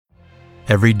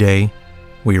Every day,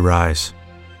 we rise,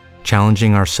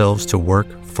 challenging ourselves to work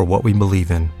for what we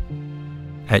believe in.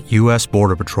 At U.S.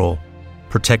 Border Patrol,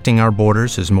 protecting our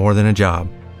borders is more than a job.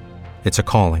 It's a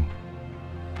calling.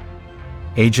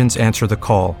 Agents answer the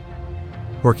call,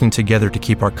 working together to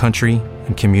keep our country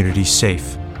and communities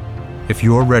safe. If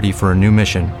you are ready for a new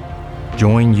mission,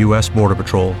 join U.S. Border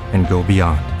Patrol and go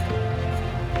beyond.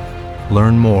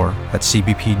 Learn more at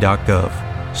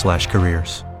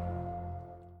cbp.gov/careers.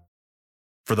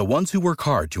 For the ones who work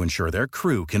hard to ensure their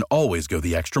crew can always go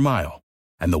the extra mile,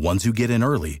 and the ones who get in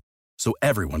early so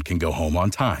everyone can go home on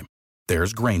time,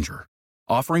 there's Grainger,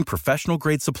 offering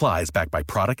professional-grade supplies backed by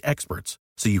product experts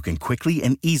so you can quickly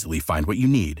and easily find what you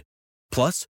need.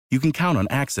 Plus, you can count on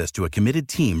access to a committed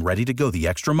team ready to go the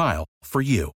extra mile for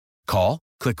you. Call,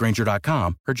 click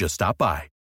Grainger.com, or just stop by.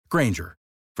 Grainger,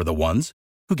 for the ones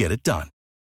who get it done.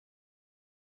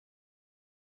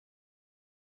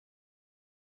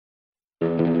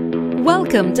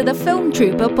 Welcome to the Film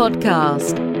Trooper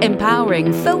podcast, empowering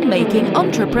filmmaking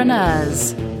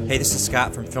entrepreneurs. Hey, this is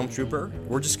Scott from Film Trooper.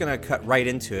 We're just going to cut right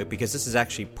into it because this is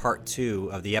actually part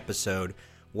 2 of the episode,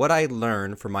 What I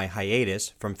Learned from My Hiatus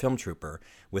from Film Trooper,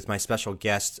 with my special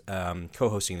guest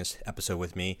co-hosting this episode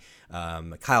with me,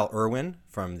 Kyle Irwin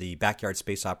from the Backyard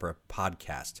Space Opera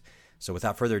podcast. So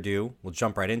without further ado, we'll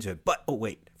jump right into it. But,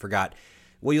 forgot.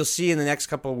 What you'll see in the next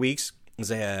couple of weeks is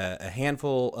a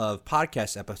handful of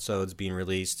podcast episodes being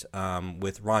released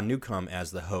with Ron Newcomb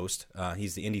as the host.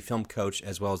 He's the indie film coach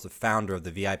as well as the founder of the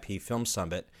VIP Film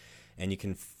Summit. And you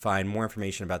can find more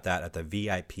information about that at the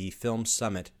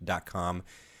VIPFilmSummit.com.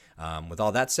 With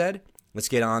all that said, let's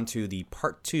get on to the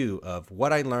part 2 of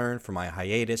what I learned from my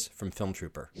hiatus from Film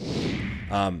Trooper.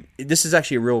 This is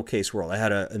actually a real case world. I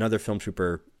had another Film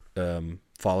Trooper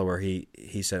follower.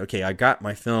 He said, okay, I got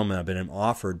my film and I've been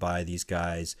offered by these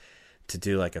guys to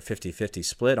do like a 50-50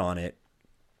 split on it,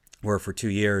 where for 2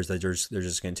 years they're just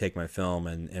going to take my film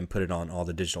and put it on all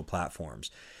the digital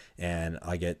platforms. And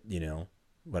I get,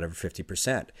 whatever,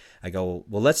 50%. I go,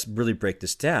 well, let's really break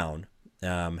this down,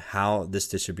 how this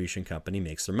distribution company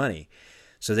makes their money.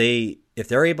 So if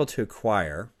they're able to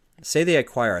acquire, say they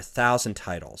acquire 1,000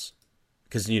 titles,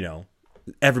 because,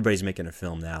 everybody's making a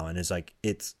film now, and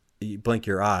you blink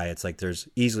your eye, it's like there's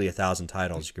easily 1,000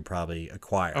 titles you could probably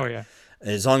acquire. Oh, yeah.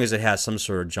 As long as it has some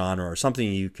sort of genre or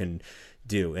something you can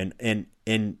do. And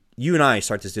you and I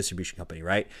start this distribution company,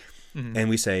 right? Mm-hmm. And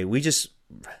we say, we just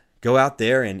go out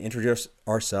there and introduce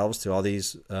ourselves to all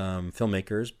these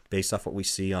filmmakers based off what we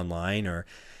see online,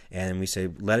 and we say,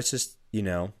 let us just,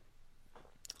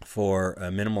 for a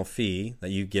minimal fee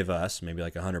that you give us, maybe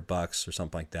like $100 or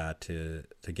something like that to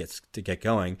get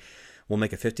going, we'll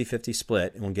make a 50-50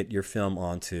 split and we'll get your film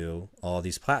onto all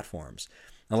these platforms.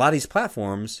 A lot of these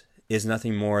platforms is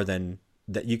nothing more than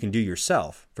that you can do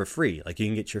yourself for free. Like you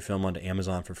can get your film onto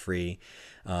Amazon for free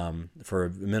for a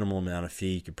minimal amount of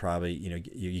fee. You could probably,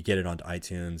 you get it onto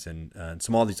iTunes and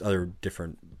some all these other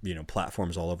different,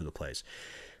 platforms all over the place.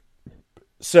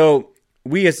 So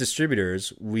we as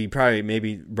distributors, we probably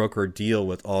maybe broker a deal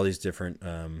with all these different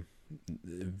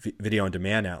video on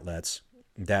demand outlets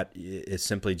that is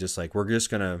simply just like, we're just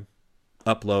going to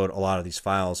upload a lot of these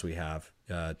files we have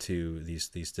to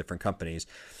these different companies.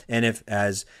 And if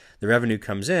as the revenue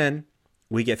comes in,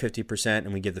 we get 50%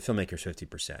 and we give the filmmakers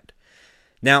 50%.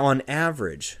 Now, on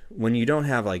average, when you don't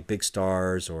have like big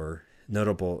stars or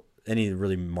notable, any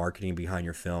really marketing behind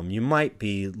your film, you might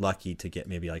be lucky to get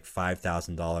maybe like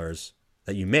 $5,000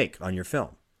 that you make on your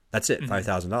film. That's it, mm-hmm.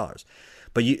 $5,000.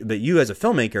 But you as a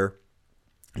filmmaker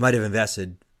might have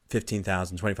invested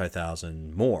 $15,000,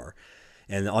 $25,000 more,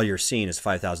 and all you're seeing is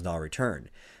 $5,000 return.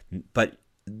 But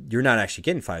you're not actually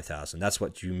getting $5,000. That's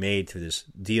what you made through this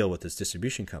deal with this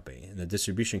distribution company. And the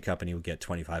distribution company will get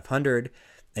 $2,500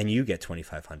 and you get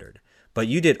 $2,500. But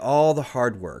you did all the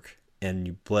hard work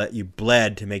and you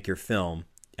bled to make your film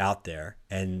out there.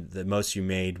 And the most you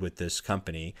made with this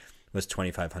company was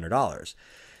 $2,500.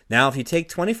 Now, if you take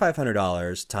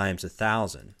 $2,500 times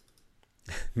 1,000,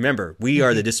 remember, we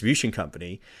are the distribution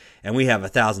company and we have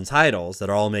 1,000 titles that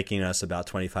are all making us about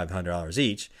 $2,500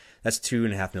 each. That's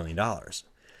 $2.5 million.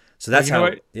 So that's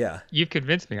yeah. You've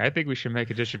convinced me. I think we should make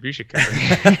a distribution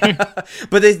company.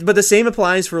 but the same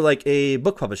applies for like a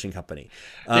book publishing company.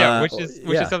 Which is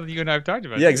something you and I have talked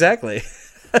about. Yeah, exactly.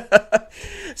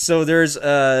 So there's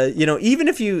even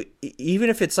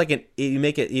if it's like you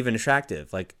make it even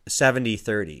attractive, like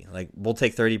 70-30, like we'll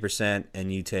take 30%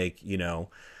 and you take 70%.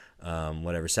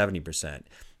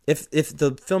 If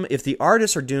the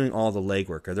artists are doing all the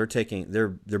legwork or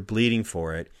they're bleeding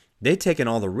for it, They've taken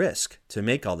all the risk to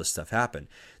make all this stuff happen.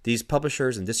 These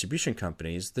publishers and distribution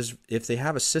companies, if they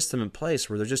have a system in place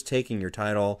where they're just taking your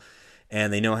title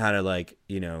and they know how to like,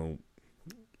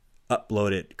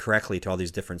 upload it correctly to all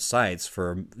these different sites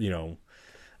for,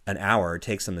 an hour, it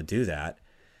takes them to do that.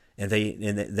 And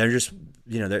they're just,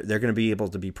 they're going to be able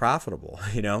to be profitable,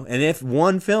 And if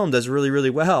one film does really, really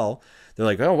well, they're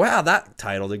like, oh, wow, that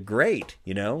title did great.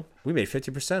 We made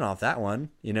 50% off that one.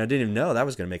 Didn't even know that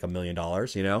was going to make $1 million,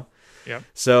 Yep.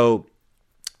 So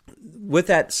with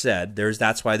that said,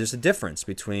 that's why there's a difference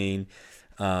between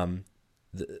the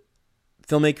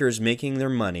filmmakers making their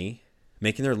money,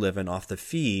 making their living off the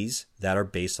fees that are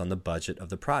based on the budget of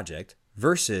the project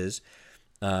versus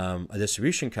a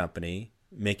distribution company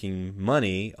making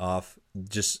money off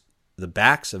just the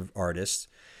backs of artists.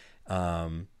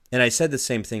 And I said the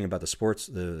same thing about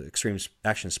the extreme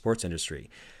action sports industry.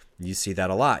 You see that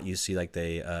a lot. You see like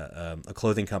a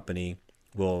clothing company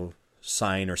will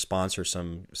sign or sponsor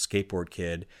some skateboard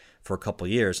kid for a couple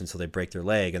of years until they break their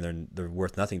leg and they're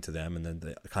worth nothing to them. And then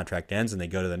the contract ends and they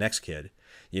go to the next kid,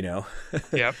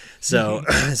 Yep. So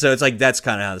it's like, that's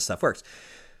kind of how this stuff works.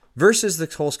 Versus the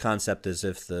whole concept is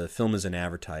if the film is an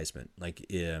advertisement, like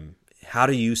how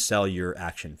do you sell your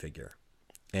action figure?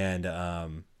 And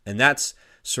that's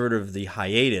sort of the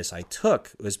hiatus I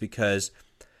took, was because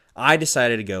I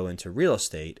decided to go into real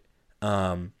estate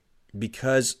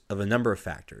because of a number of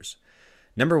factors.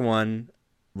 Number one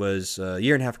was a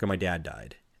year and a half ago, my dad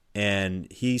died,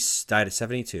 and he died at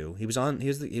 72. He was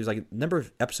like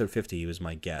episode 50. He was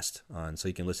my guest on, so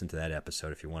you can listen to that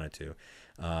episode if you wanted to.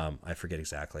 I forget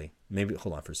exactly. Maybe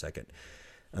hold on for a second.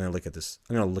 I'm gonna look at this.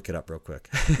 I'm gonna look it up real quick.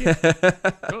 Yeah,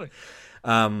 totally.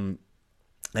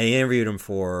 I interviewed him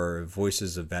for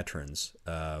Voices of Veterans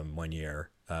 1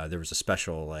 year. There was a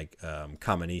special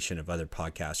combination of other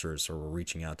podcasters who were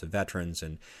reaching out to veterans,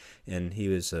 and he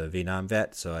was a Vietnam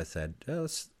vet. So I said, I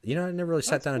never really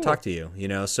sat down and talked to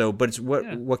you, So, but it's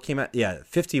what came out. Yeah,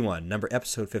 51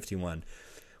 episode 51.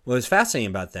 What was fascinating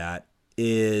about that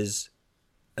is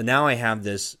now I have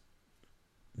this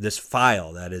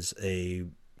file that is a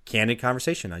candid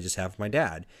conversation I just have with my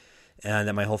dad, and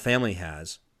that my whole family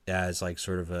has as like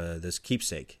sort of this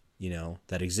keepsake,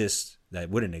 that exists, that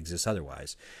wouldn't exist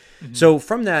otherwise. Mm-hmm. So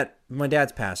from that, my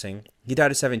dad's passing. He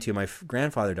died at 72. My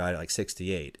grandfather died at like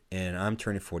 68, and I'm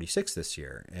turning 46 this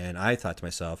year. And I thought to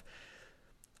myself,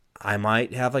 I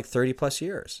might have like 30 plus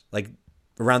years, like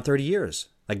around 30 years.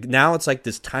 Like now it's like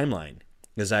this timeline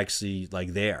is actually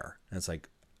like there. And it's like,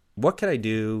 what could I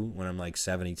do when I'm like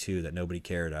 72 that nobody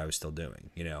cared I was still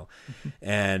doing,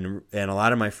 And a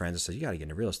lot of my friends said, you got to get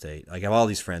into real estate. Like I have all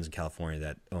these friends in California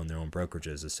that own their own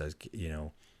brokerages that says,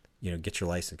 get your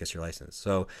license.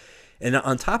 So, and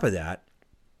on top of that,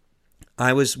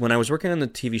 when I was working on the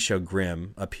TV show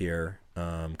Grimm up here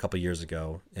a couple of years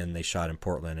ago, and they shot in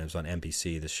Portland, it was on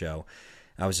NBC, the show.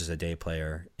 I was just a day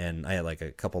player, and I had like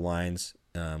a couple lines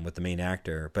with the main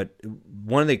actor, but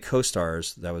one of the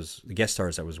co-stars the guest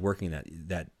stars that was working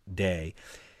that day,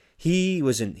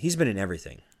 he's been in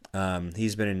everything.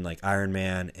 He's been in like Iron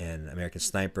Man and American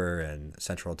Sniper and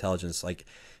Central Intelligence. Like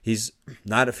he's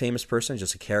not a famous person,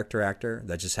 just a character actor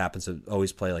that just happens to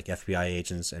always play like FBI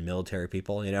agents and military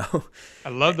people, I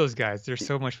love those guys. They're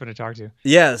so much fun to talk to.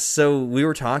 Yeah. So we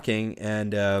were talking,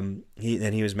 and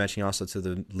he was mentioning also to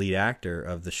the lead actor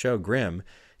of the show Grimm.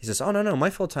 He says, oh, no,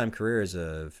 my full-time career is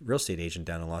a real estate agent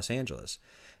down in Los Angeles.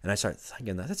 And I started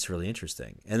thinking, that's really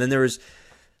interesting. And then there was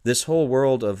this whole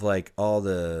world of like all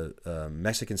the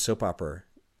Mexican soap opera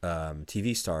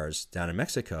TV stars down in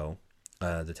Mexico,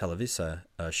 the Televisa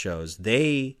shows.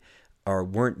 They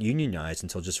weren't unionized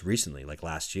until just recently, like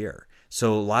last year.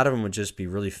 So a lot of them would just be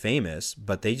really famous,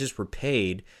 but they just were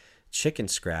paid chicken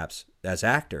scraps as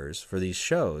actors for these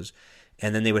shows.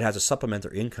 And then they would have to supplement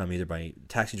their income either by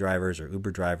taxi drivers or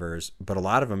Uber drivers. But a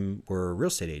lot of them were real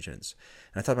estate agents.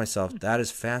 And I thought to myself, that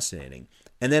is fascinating.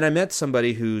 And then I met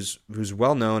somebody who's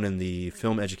well known in the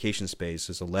film education space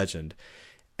as a legend.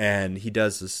 And he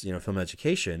does this, film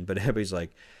education. But everybody's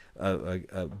like,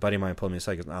 a buddy of mine pulled me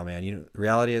aside. He goes, oh man, the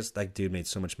reality is that dude made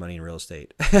so much money in real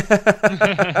estate. So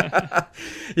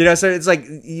it's like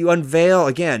you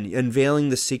unveiling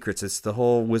the secrets. It's the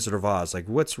whole Wizard of Oz. Like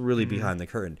what's really behind the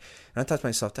curtain. And I thought to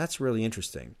myself, that's really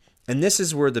interesting. And this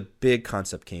is where the big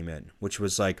concept came in, which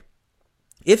was like,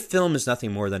 if film is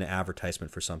nothing more than an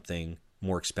advertisement for something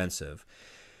more expensive,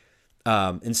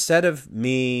 instead of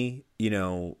me,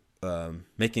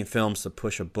 making films to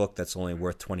push a book that's only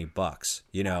worth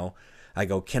 $20, I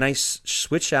go, can I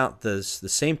switch out the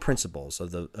same principles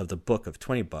of the book of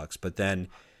 $20, but then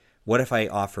what if I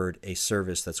offered a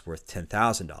service that's worth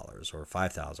 $10,000 or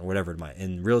 $5,000, whatever it might?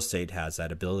 And real estate has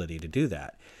that ability to do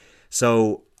that.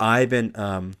 So I've been,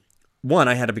 one,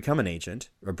 I had to become an agent,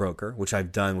 a broker, which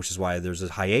I've done, which is why there's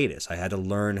a hiatus. I had to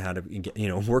learn how to,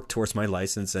 work towards my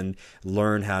license and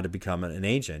learn how to become an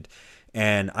agent.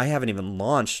 And I haven't even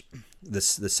launched the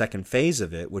second phase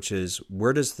of it, which is,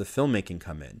 where does the filmmaking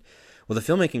come in? Well,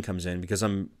 the filmmaking comes in because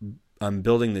I'm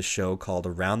building this show called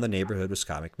Around the Neighborhood with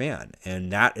Scott McMahon,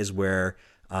 and that is where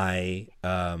you'll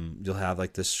have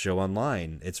like this show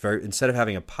online. It's instead of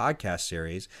having a podcast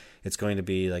series, it's going to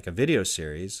be like a video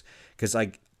series, because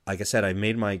like I said, I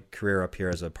made my career up here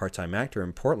as a part-time actor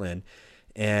in Portland,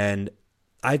 and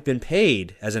I've been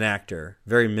paid as an actor,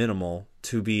 very minimal,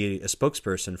 to be a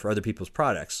spokesperson for other people's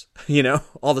products,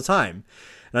 all the time.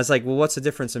 And I was like, well, what's the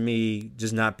difference in me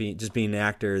just being an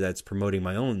actor that's promoting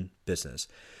my own business?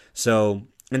 So,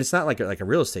 and it's not like a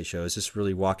real estate show. It's just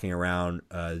really walking around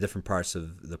different parts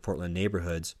of the Portland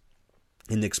neighborhoods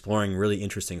and exploring really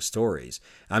interesting stories.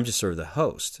 I'm just sort of the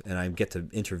host, and I get to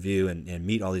interview and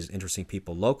meet all these interesting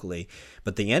people locally.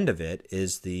 But the end of it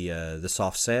is the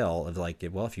soft sale of like,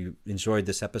 well, if you enjoyed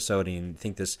this episode and you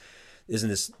think this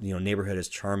neighborhood as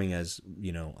charming as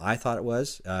I thought it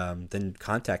was, then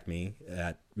contact me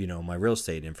at my real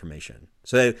estate information.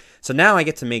 So now I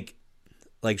get to make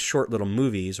like short little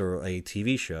movies or a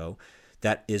TV show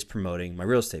that is promoting my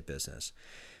real estate business.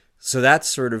 So that's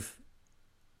sort of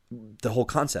the whole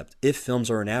concept. If films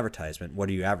are an advertisement, what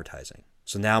are you advertising?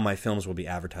 So now my films will be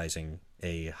advertising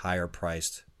a higher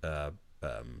priced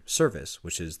service,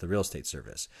 which is the real estate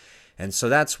service. And so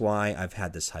that's why I've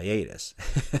had this hiatus.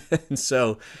 And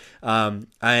so,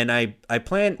 I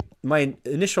plan, my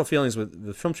initial feelings with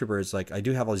the Film Trooper is like, I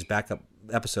do have all these backup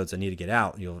episodes I need to get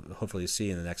out. You'll hopefully see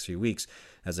in the next few weeks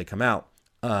as they come out.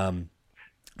 But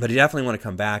I definitely want to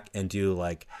come back and do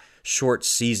like short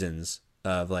seasons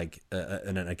of like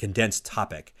a condensed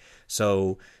topic.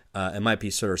 So it might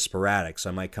be sort of sporadic. So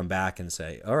I might come back and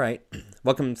say, all right,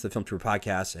 welcome to the Film Trooper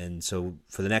podcast. And so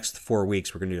for the next 4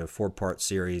 weeks, we're going to do a 4-part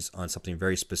series on something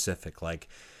very specific. Like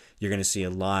you're going to see a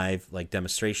live like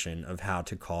demonstration of how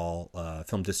to call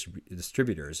film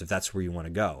distributors, if that's where you want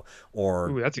to go. Or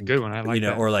ooh, that's a good one. I like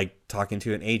that. Or like talking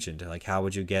to an agent, like how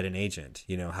would you get an agent?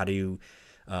 How do you,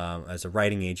 as a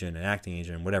writing agent, an acting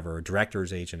agent, whatever, a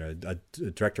director's agent, a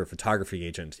director of photography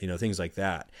agent, things like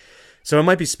that. So it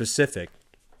might be specific,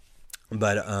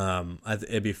 but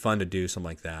it'd be fun to do something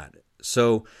like that.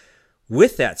 So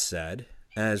with that said,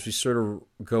 as we sort of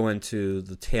go into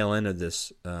the tail end of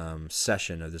this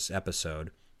session of this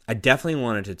episode, I definitely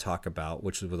wanted to talk about,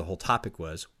 which is what the whole topic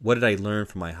was, what did I learn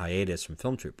from my hiatus from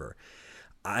Film Trooper?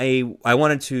 I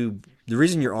wanted to, the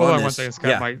reason you're on this... Hold on 1 second, Scott.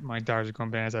 Yeah. My daughters are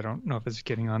going bananas. I don't know if it's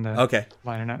getting on the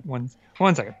line or not. One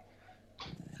second.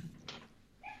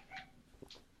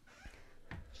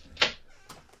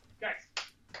 Guys.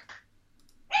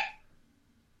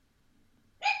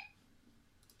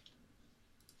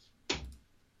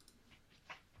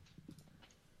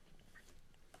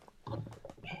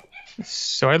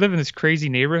 So I live in this crazy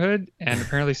neighborhood, and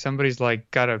apparently somebody's like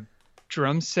got a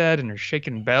drum set and they're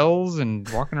shaking bells and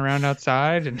walking around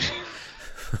outside, and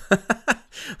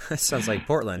that sounds like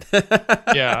Portland.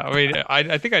 Yeah, I mean,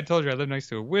 I think I told you I live next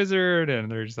to a wizard, and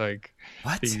there's like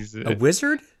what? A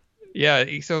wizard? Yeah.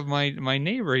 So my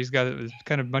neighbor, he's got this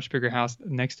kind of much bigger house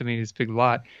next to me, this big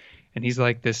lot, and he's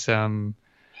like this I don't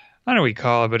know what you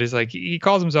call it, but it's like he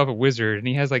calls himself a wizard, and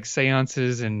he has like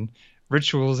seances and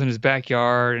rituals in his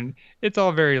backyard, and it's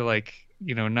all very like,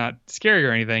 not scary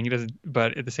or anything. He doesn't,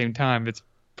 but at the same time, it's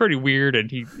pretty weird,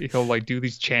 and he'll like do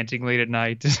these chanting late at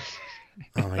night.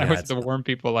 Oh my God. I always have to warn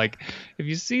people, like, if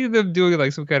you see them doing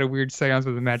like some kind of weird seance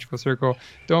with a magical circle,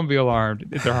 don't be alarmed.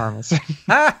 They're harmless.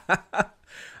 Oh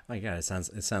my God, it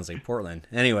sounds like Portland.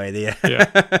 Anyway,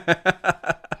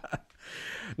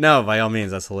 no, by all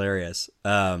means, that's hilarious.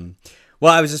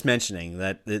 Well, I was just mentioning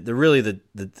that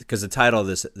because the title of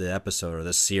the episode or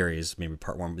this series, maybe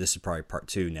part 1, but this is probably part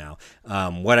 2 now.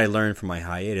 What I learned from my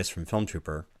hiatus from Film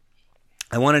Trooper,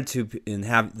 I wanted to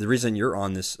have the reason you're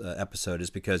on this episode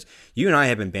is because you and I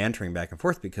have been bantering back and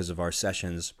forth because of our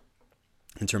sessions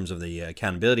in terms of the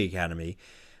Accountability Academy,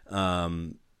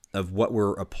 of what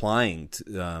we're applying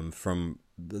from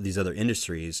these other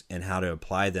industries and how to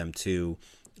apply them to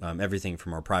everything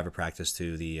from our private practice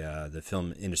to the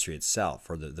film industry itself,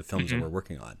 or the films that we're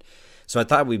working on. So I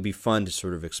thought it would be fun to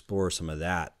sort of explore some of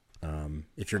that,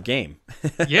 if you're game.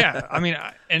 Yeah, I mean,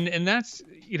 and that's,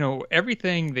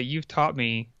 everything that you've taught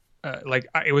me.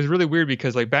 It was really weird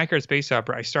because like Backyard Space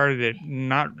Opera, I started it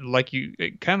not like you,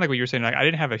 kind of like what you were saying. Like I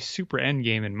didn't have a super end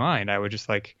game in mind. I would just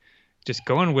like just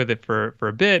going with it for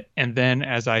a bit. And then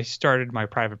as I started my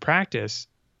private practice,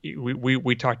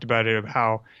 we talked about it, of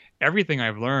how everything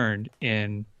I've learned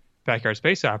in Backyard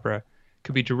Space Opera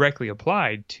could be directly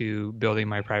applied to building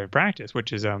my private practice,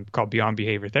 which is called Beyond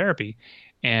Behavior Therapy.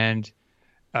 And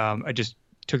I just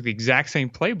took the exact same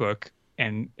playbook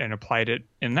and applied it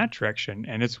in that direction,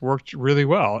 and it's worked really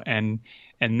well. And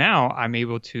now I'm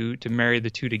able to marry the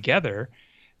two together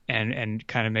and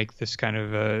kind of make this kind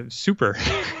of a super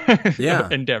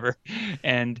endeavor.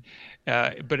 And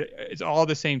but it's all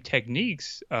the same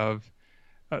techniques of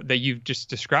that you've just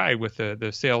described with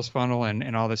the sales funnel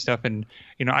and all this stuff. And,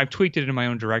 I've tweaked it in my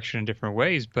own direction in different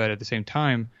ways, but at the same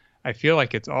time, I feel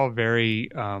like it's all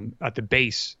very at the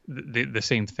base, the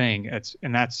same thing.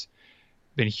 That's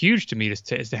been huge to me is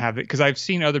to have it, because I've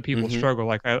seen other people struggle.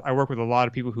 Like I work with a lot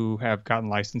of people who have gotten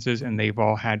licenses, and they've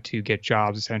all had to get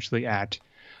jobs essentially at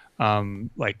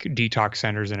like detox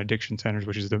centers and addiction centers,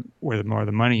 which is where more of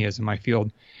the money is in my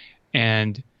field.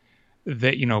 And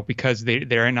that, because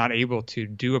they're not able to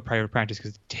do a private practice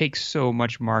because it takes so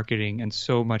much marketing and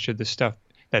so much of the stuff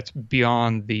that's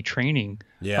beyond the training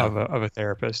of a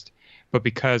therapist. But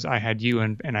because I had you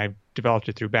and I developed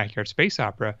it through Backyard Space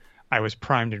Opera, I was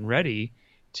primed and ready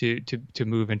to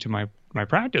move into my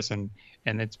practice, and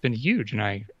it's been huge, and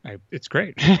I it's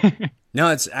great. No,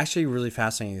 it's actually really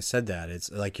fascinating you said that. It's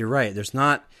like, you're right. There's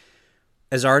not,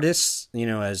 as artists,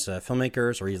 as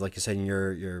filmmakers, or like you said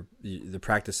in the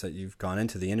practice that you've gone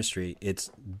into the industry, it's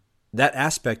that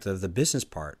aspect of the business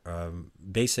part,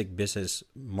 basic business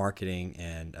marketing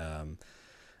and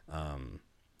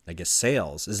I guess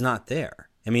sales is not there.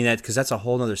 I mean, because that's a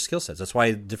whole other skill set. That's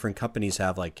why different companies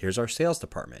have, like, here's our sales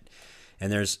department,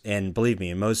 and believe me,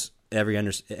 in every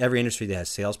industry that has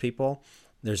salespeople,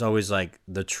 there's always like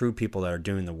the true people that are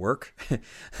doing the work,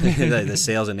 the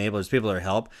sales enablers, people that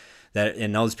help.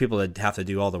 And all these people that have to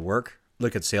do all the work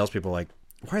look at salespeople like,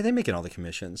 why are they making all the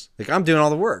commissions? Like, I'm doing all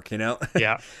the work,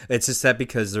 Yeah. It's just that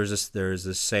because there's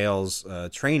this sales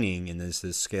training, and there's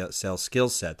this sales skill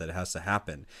set that has to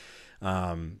happen.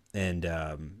 Now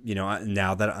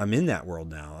that I'm in that world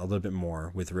now a little bit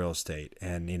more with real estate,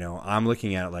 and I'm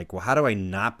looking at it like, well, how do I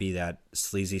not be that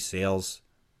sleazy sales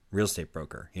real estate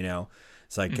broker?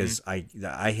 It's like, because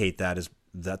I hate that.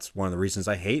 That's one of the reasons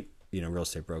I hate real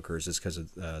estate brokers, is because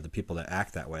of the people that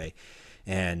act that way.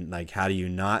 And like, how do you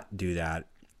not do that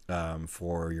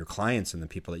for your clients and the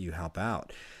people that you help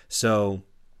out? So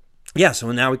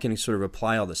now we can sort of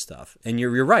apply all this stuff. And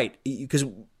you're right, because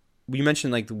you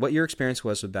mentioned like what your experience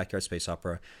was with Backyard Space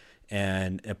Opera,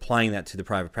 and applying that to the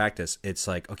private practice. It's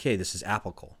like, okay, this is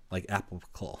applicable. I can't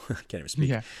even speak.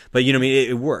 Yeah. But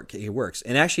it works.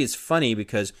 And actually, it's funny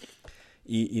because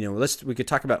we could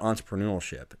talk about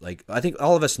entrepreneurship. Like, I think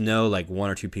all of us know like one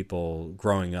or two people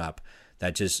growing up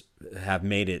that just have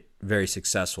made it very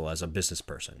successful as a business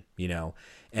person,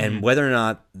 and whether or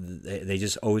not they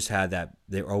just always had that,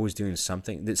 they're always doing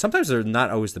something. Sometimes they're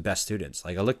not always the best students.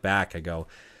 Like, I look back, I go,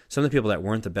 some of the people that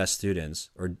weren't the best students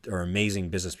are amazing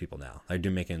business people now.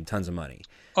 They're making tons of money.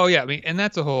 Oh yeah, and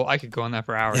that's I could go on that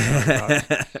for hours about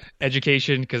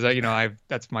education, because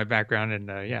that's my background, and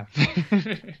yeah.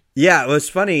 Yeah, well, it's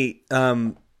funny.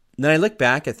 Then I look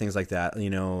back at things like that.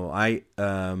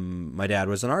 My dad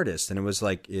was an artist, and it was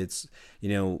like,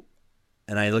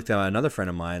 and I looked at another friend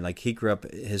of mine. Like, he grew up,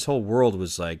 his whole world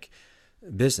was like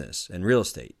business and real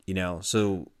estate.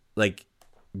 So like,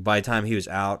 by the time he was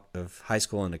out of high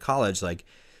school into college, like,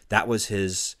 that was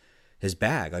his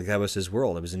bag. Like, that was his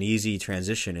world. It was an easy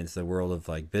transition into the world of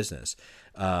like business.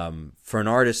 For an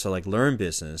artist to like learn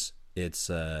business, it's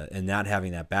and not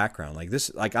having that background like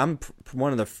this. Like, I'm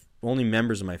one of the only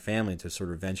members of my family to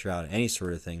sort of venture out any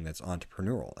sort of thing that's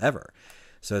entrepreneurial ever.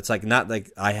 So it's like, not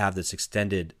like I have this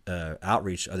extended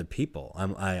outreach to other people.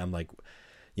 I'm like,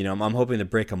 I'm hoping to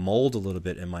break a mold a little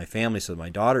bit in my family so that my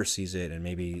daughter sees it, and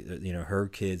maybe, her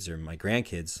kids or my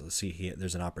grandkids see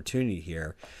there's an opportunity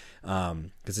here.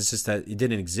 Because it's just that it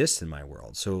didn't exist in my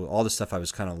world. So all the stuff I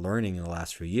was kind of learning in the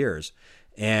last few years.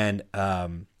 And,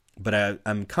 but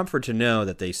I'm comforted to know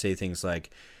that they say things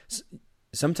like,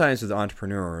 sometimes with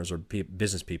entrepreneurs or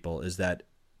business people, is that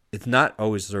it's not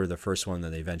always sort of the first one that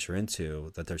they venture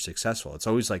into that they're successful. It's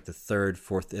always like the third,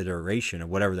 fourth iteration of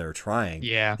whatever they're trying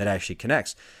that actually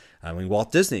connects.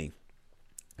 Walt Disney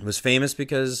was famous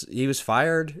because he was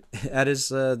fired at his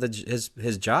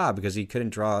job because he couldn't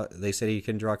draw. They said he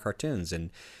couldn't draw cartoons,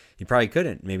 and he probably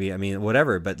couldn't. Maybe,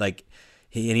 whatever. But like,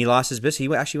 he lost his business.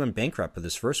 He actually went bankrupt with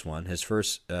his first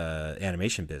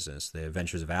animation business, The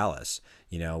Adventures of Alice,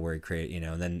 where he created,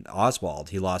 and then Oswald,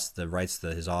 he lost the rights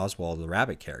to his Oswald the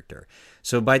Rabbit character.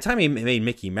 So by the time he made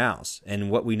Mickey Mouse, and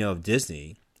what we know of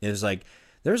Disney, it was like,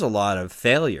 there's a lot of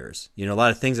failures, a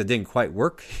lot of things that didn't quite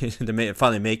work to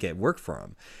finally make it work for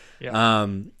him. Yeah.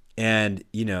 And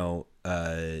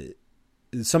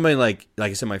somebody like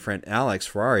I said, my friend Alex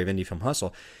Ferrari of Indie Film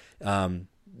Hustle,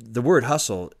 the word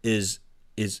hustle is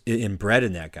inbred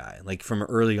in that guy. Like from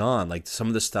early on, like some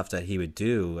of the stuff that he would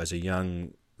do as a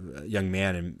young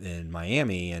man in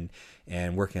Miami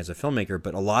and working as a filmmaker,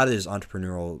 but a lot of his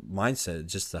entrepreneurial mindset,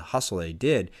 just the hustle that he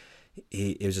did,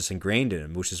 it was just ingrained in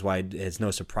him, which is why it's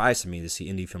no surprise to me to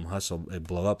see Indie Film Hustle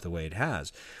blow up the way it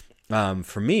has.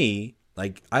 For me,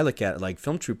 like I look at it like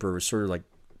Film Trooper was sort of like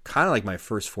kind of like my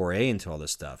first foray into all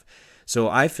this stuff. So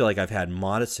I feel like I've had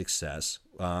modest success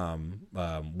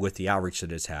with the outreach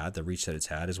that it's had, the reach that it's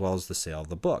had, as well as the sale of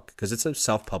the book, because it's a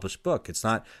self-published book. It's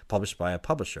not published by a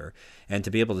publisher. And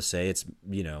to be able to say it's,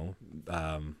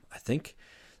 I think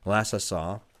the last I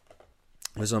saw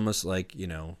was almost like,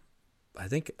 I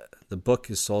think the book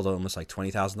is sold at almost like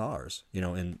 $20,000,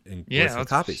 in worth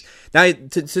copies. Now,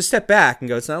 to step back and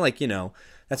go, it's not like,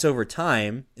 that's over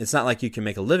time. It's not like you can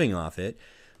make a living off it.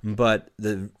 But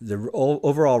the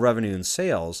overall revenue and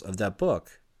sales of that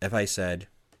book, if I said,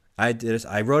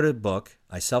 I wrote a book,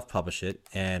 I self-published it,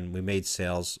 and we made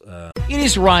sales. It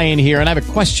is Ryan here, and I have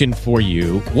a question for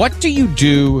you. What do you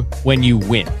do when you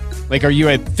win? Like, are you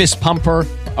a fist pumper,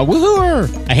 a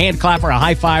woohooer, a hand clapper, a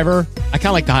high fiver? I kind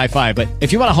of like the high five, but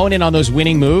if you want to hone in on those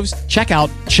winning moves, check out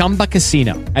Chumba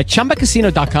Casino. At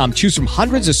ChumbaCasino.com, choose from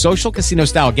hundreds of social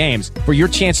casino-style games for your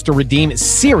chance to redeem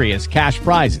serious cash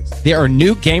prizes. There are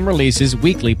new game releases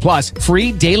weekly, plus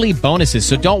free daily bonuses,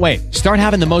 so don't wait. Start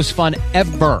having the most fun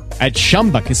ever at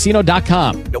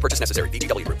ChumbaCasino.com. No purchase necessary.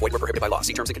 VGW Group. Void where prohibited by law.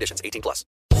 See terms and conditions. 18+.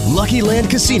 Lucky Land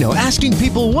Casino, asking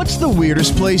people, what's the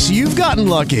weirdest place you've gotten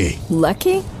lucky?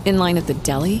 Lucky? In line at the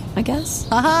deli, I guess?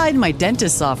 Aha, in my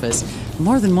dentist's office.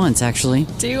 More than once, actually.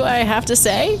 Do I have to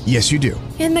say? Yes, you do.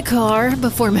 In the car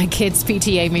before my kids'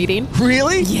 PTA meeting.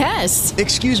 Really? Yes.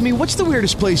 Excuse me, what's the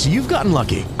weirdest place you've gotten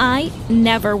lucky? I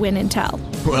never win and tell.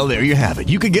 Well, there you have it.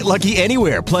 You can get lucky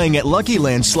anywhere, playing at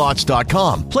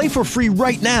LuckyLandSlots.com. Play for free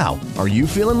right now. Are you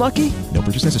feeling lucky? No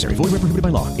purchase necessary. Void where prohibited by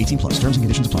law. 18+. Terms and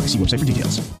conditions apply. See website for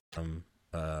details.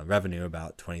 Revenue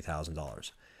about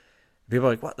 $20,000. People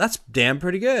are like, well, that's damn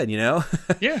pretty good, Yeah.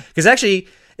 Because actually,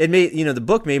 it made, the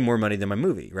book made more money than my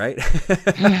movie, right?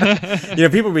 I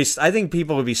think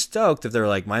people would be stoked if they're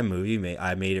like, my movie,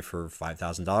 I made it for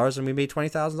 $5,000 and we made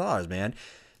 $20,000, man.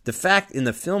 The fact in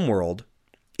the film world,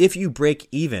 if you break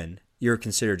even, you're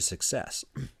considered a success.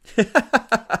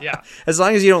 Yeah. As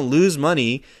long as you don't lose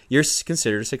money, you're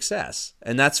considered a success.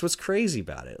 And that's what's crazy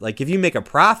about it. Like if you make a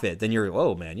profit, then you're,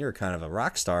 oh man, you're kind of a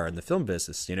rock star in the film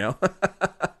business,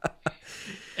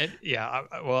 And, yeah,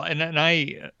 well, and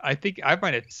I think I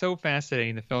find it so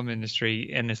fascinating, the film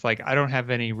industry, and it's like I don't have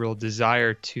any real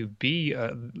desire to be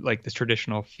like this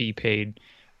traditional fee-paid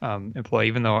employee,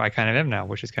 even though I kind of am now,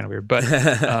 which is kind of weird. But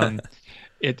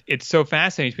it's so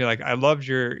fascinating to me. Like I loved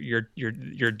your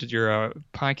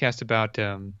podcast about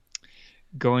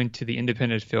going to the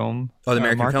independent film. Oh, the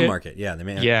American market. film market, yeah, the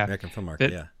American film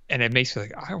market, yeah. And it makes me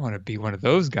like I want to be one of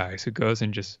those guys who goes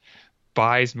and just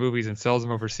buys movies and sells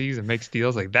them overseas and makes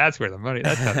deals. Like that's where the money.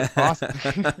 That sounds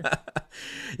awesome.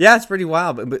 Yeah, it's pretty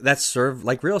wild, but that's sort of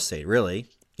like real estate. Really,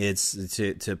 it's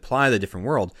to apply the different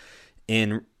world.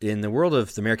 In the world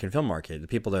of the American film market, the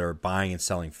people that are buying and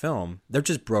selling film, they're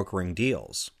just brokering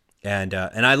deals. And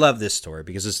I love this story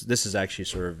because this is actually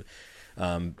sort of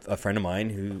a friend of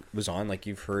mine who was on, like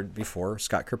you've heard before,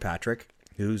 Scott Kirkpatrick,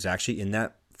 who's actually in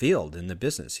that field, in the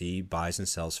business. He buys and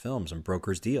sells films and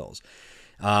brokers deals.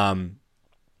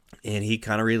 And he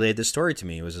kind of relayed this story to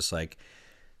me. It was just like,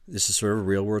 this is sort of a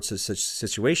real world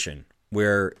situation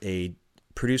where a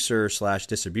producer /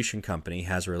 distribution company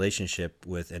has a relationship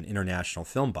with an international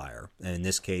film buyer. And in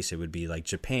this case, it would be like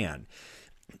Japan.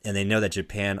 And they know that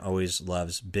Japan always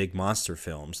loves big monster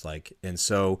films. And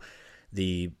so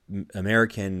the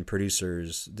American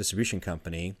producer's distribution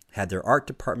company had their art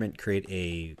department create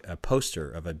a poster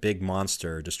of a big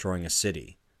monster destroying a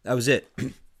city. That was it.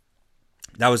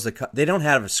 That was they don't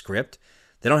have a script.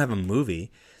 They don't have a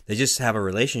movie. They just have a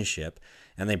relationship,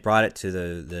 and they brought it to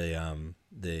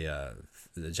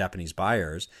the Japanese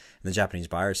buyers, and the Japanese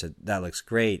buyers said, that looks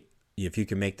great. If you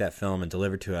can make that film and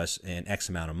deliver to us in X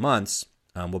amount of months,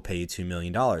 we'll pay you $2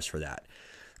 million for that.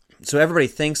 So everybody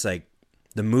thinks like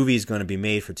the movie is going to be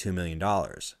made for $2 million,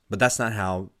 but that's not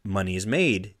how money is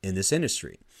made in this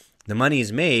industry. The money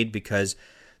is made because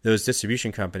those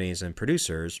distribution companies and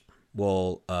producers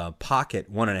will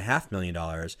pocket $1.5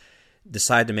 million,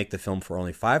 decide to make the film for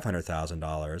only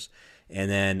 $500,000,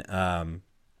 and then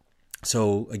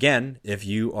So again, if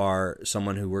you are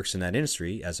someone who works in that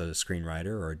industry as a screenwriter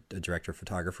or a director,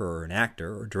 photographer, or an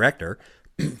actor or director,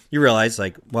 you realize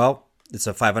like, well, it's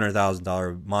a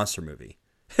 $500,000 monster movie.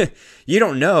 You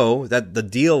don't know that the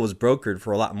deal was brokered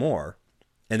for a lot more,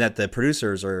 and that the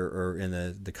producers or in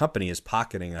the company is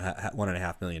pocketing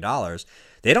 $1.5 million.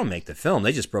 They don't make the film;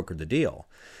 they just brokered the deal.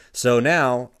 So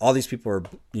now all these people are,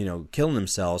 killing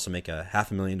themselves to make a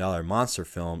 $500,000 monster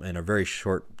film in a very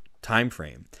short time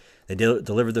frame. They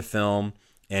deliver the film,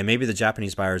 and maybe the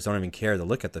Japanese buyers don't even care to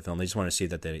look at the film. They just want to see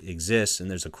that it exists and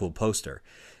there's a cool poster.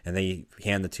 And they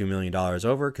hand the $2 million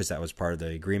over because that was part of the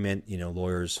agreement.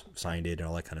 Lawyers signed it and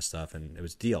all that kind of stuff, and it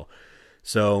was a deal.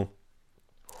 So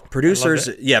producers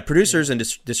and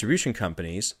distribution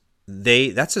companies,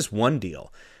 that's just one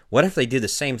deal. What if they did the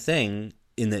same thing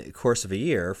in the course of a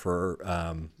year for,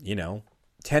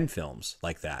 10 films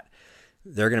like that?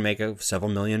 They're going to make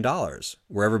several $1 million,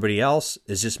 where everybody else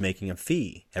is just making a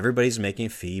fee. Everybody's making a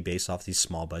fee based off these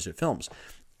small budget films.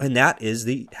 And that is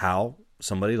how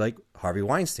somebody like Harvey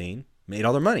Weinstein made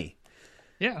all their money.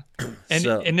 Yeah.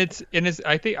 And it's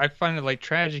I think I find it like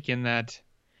tragic in that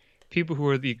people who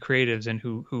are the creatives and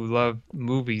who love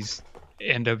movies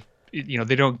end up,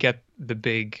 they don't get the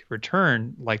big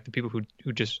return like the people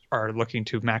who just are looking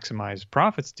to maximize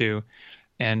profits do.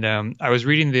 And I was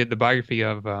reading the biography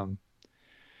of the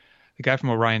guy from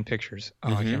Orion Pictures.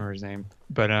 I can't remember his name,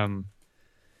 but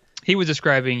he was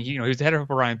describing, he was the head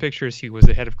of Orion Pictures, he was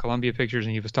the head of Columbia Pictures,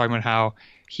 and he was talking about how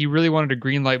he really wanted to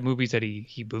greenlight movies that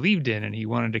he believed in, and he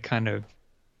wanted to kind of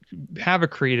have a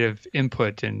creative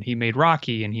input. And he made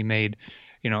Rocky, and he made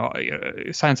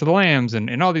Silence of the Lambs,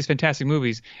 and all these fantastic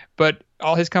movies. But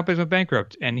all his companies went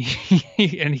bankrupt, and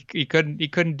he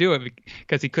couldn't do it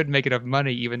because he couldn't make enough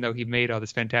money, even though he made all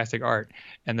this fantastic art,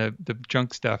 and the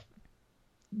junk stuff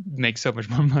makes so much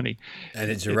more money.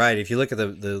 And you're right. If you look at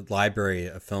the library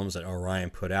of films that Orion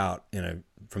put out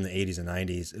from the 80s and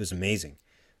 90s, it was amazing.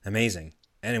 And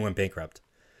it went bankrupt.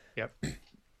 Yep.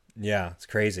 Yeah, it's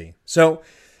crazy. So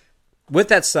with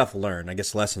that stuff learned, I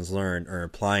guess lessons learned or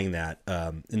applying that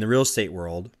in the real estate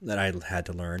world that I had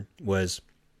to learn was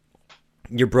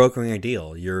you're brokering a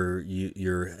deal.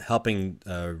 You're helping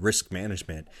risk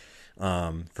management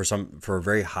for a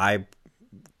very high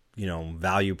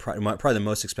value, probably the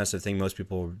most expensive thing most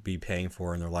people would be paying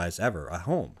for in their lives ever, a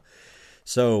home.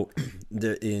 So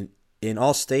in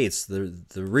all states, the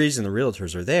reason the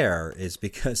realtors are there is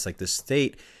because like the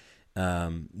state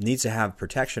needs to have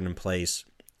protection in place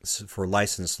for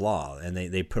licensed law. And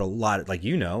they put a lot, like,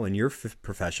 in your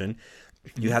profession,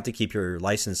 you have to keep your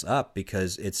license up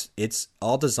because it's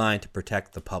all designed to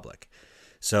protect the public.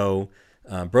 So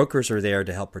brokers are there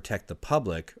to help protect the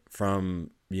public from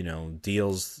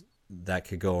deals that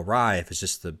could go awry if it's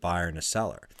just the buyer and the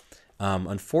seller.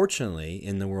 Unfortunately,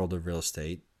 in the world of real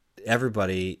estate,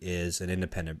 everybody is an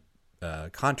independent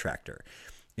contractor,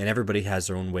 and everybody has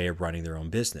their own way of running their own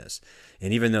business.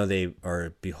 And even though they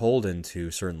are beholden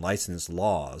to certain license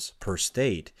laws per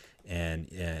state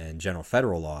and general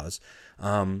federal laws,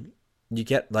 you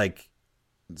get like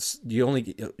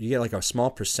a small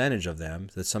percentage of them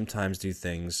that sometimes do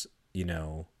things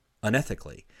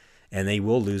unethically. And they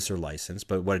will lose their license,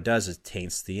 but what it does is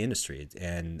taints the industry.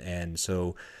 And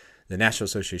so the National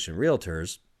Association of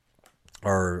Realtors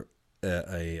are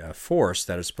a force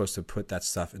that is supposed to put that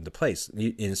stuff into place.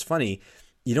 And it's funny,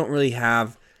 you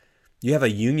have a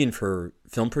union for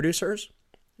film producers,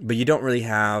 but you don't really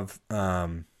have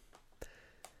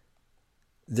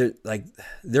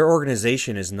their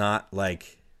organization is not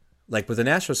like with the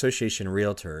National Association of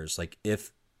Realtors. Like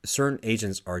if certain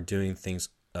agents are doing things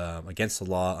against the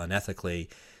law unethically,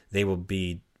 they will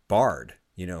be barred.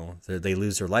 They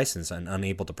lose their license and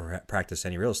unable to practice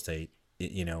any real estate.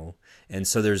 And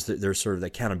so there's sort of the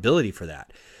accountability for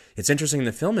that. It's interesting in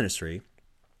the film industry,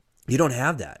 you don't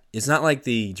have that. It's not like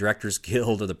the Directors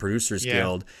Guild or the Producers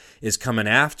Guild is coming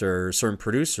after certain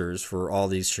producers for all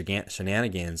these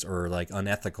shenanigans or like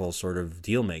unethical sort of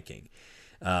deal making.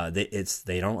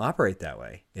 They don't operate that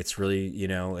way. It's really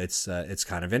it's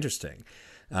kind of interesting.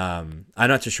 I'm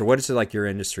not too sure. What is it like your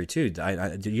industry too?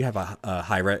 Do you have a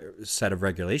high set of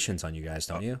regulations on you guys,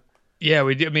 don't you? Yeah,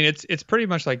 we do. I mean, it's pretty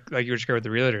much like you described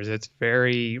with the realtors. It's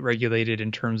very regulated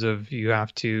in terms of you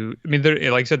have to. I mean,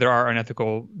 like I said, there are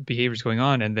unethical behaviors going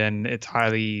on, and then it's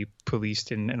highly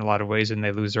policed in a lot of ways, and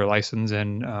they lose their license.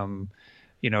 And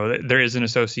there is an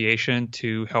association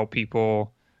to help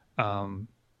people,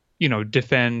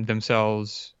 defend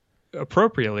themselves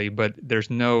appropriately, but there's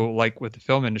no, like with the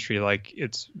film industry, like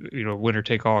it's winner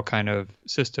take all kind of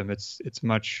system. It's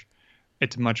much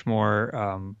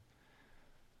more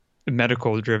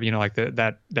medical driven, like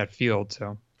that field.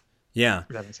 So Yeah. If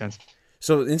that makes sense.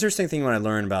 So the interesting thing when I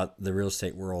learned about the real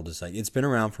estate world is like it's been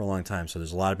around for a long time. So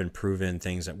there's a lot of been proven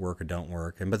things that work or don't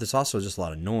work, but there's also just a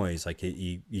lot of noise. Like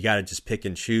you got to just pick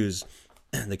and choose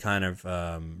the kind of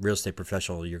real estate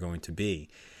professional you're going to be,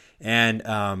 and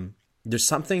there's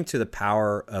something to the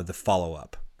power of the follow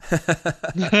up.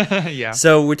 Yeah.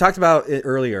 So we talked about it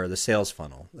earlier, the sales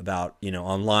funnel, about,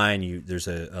 online, there's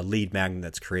a lead magnet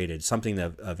that's created, something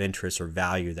of interest or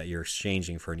value that you're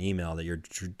exchanging for an email that you're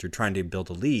trying to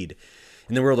build a lead.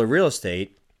 In the world of real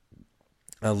estate,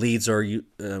 leads are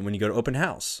when you go to open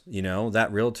house, that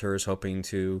realtor is hoping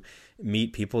to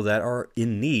meet people that are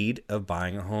in need of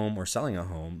buying a home or selling a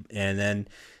home, and then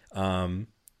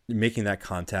making that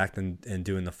contact and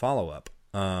doing the follow up.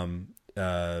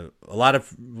 A lot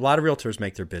of realtors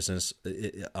make their business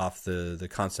off the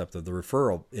concept of the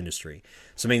referral industry.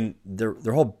 So I mean,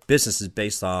 their whole business is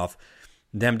based off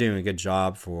them doing a good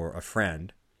job for a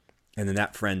friend, and then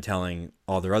that friend telling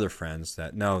all their other friends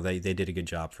that no, they did a good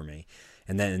job for me,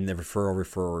 and then the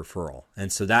referral.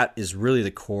 And so that is really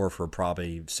the core for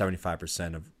probably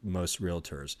 75% of most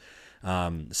realtors.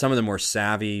 Some of the more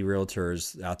savvy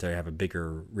realtors out there have a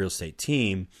bigger real estate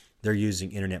team. They're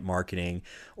using internet marketing,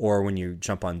 or when you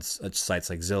jump on sites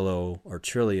like Zillow or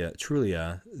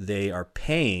Trulia, they are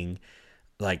paying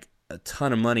like a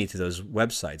ton of money to those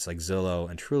websites like Zillow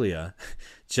and Trulia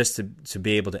just to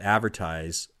be able to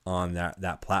advertise on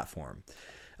that platform.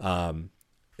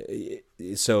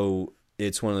 So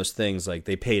it's one of those things like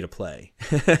they pay to play.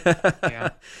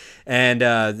 Yeah. And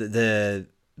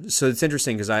so it's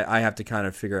interesting because I have to kind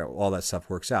of figure out all that stuff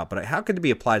works out. But how could it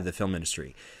be applied to the film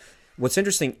industry? What's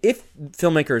interesting, if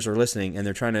filmmakers are listening and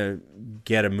they're trying to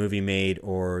get a movie made,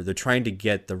 or they're trying to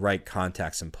get the right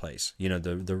contacts in place,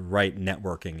 the right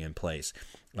networking in place.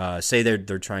 Say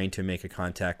they're trying to make a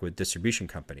contact with distribution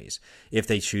companies, if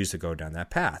they choose to go down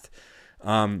that path.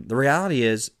 The reality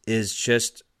is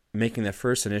just making the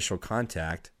first initial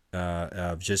contact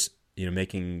of just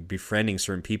befriending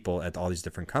certain people at all these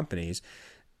different companies,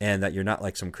 and that you're not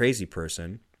like some crazy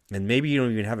person, and maybe you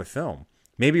don't even have a film.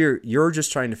 Maybe you're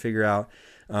just trying to figure out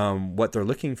what they're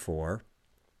looking for,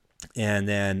 and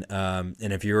then and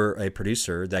if you're a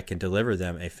producer that can deliver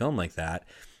them a film like that,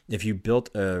 if you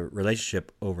built a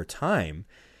relationship over time,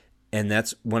 and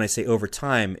that's when I say over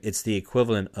time, it's the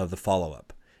equivalent of the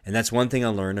follow-up. And that's one thing I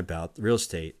learned about real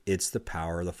estate. It's the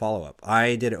power of the follow-up.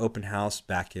 I did an open house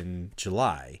back in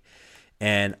July,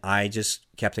 and I just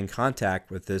kept in contact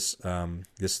with this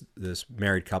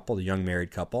married couple, the young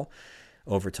married couple,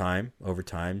 over time,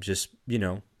 just,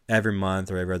 every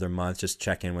month or every other month, just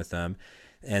check in with them.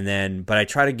 And then, but I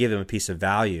try to give them a piece of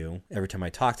value every time I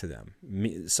talk to them,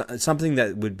 something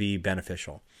that would be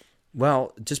beneficial.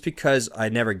 Well, just because I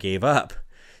never gave up,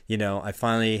 I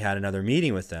finally had another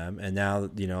meeting with them, and now,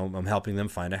 I'm helping them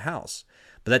find a house.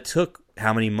 But that took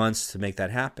how many months to make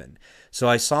that happen? So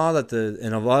I saw that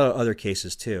in a lot of other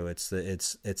cases too, it's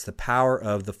the power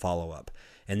of the follow-up.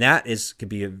 And that could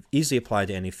be easily applied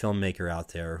to any filmmaker out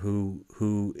there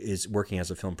who is working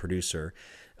as a film producer.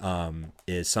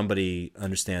 Is somebody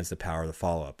understands the power of the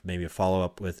follow-up. Maybe a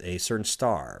follow-up with a certain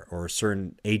star, or a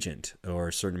certain agent, or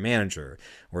a certain manager,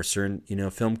 or a certain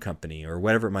film company, or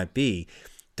whatever it might be.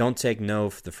 Don't take no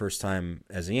for the first time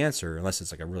as the answer, unless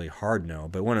it's like a really hard no.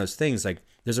 But one of those things, like,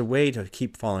 there's a way to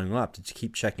keep following up, to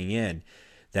keep checking in,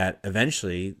 that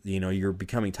eventually, you're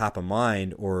becoming top of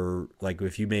mind. Or like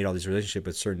if you made all these relationships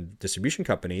with certain distribution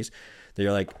companies, that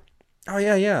you're like, oh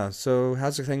yeah. So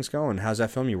how's the things going? How's that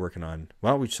film you're working on?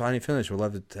 Well, we finally finished. We'd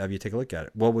love to have you take a look at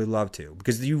it. Well, we'd love to,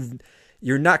 because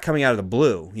you're not coming out of the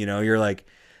blue. You're like,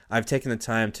 I've taken the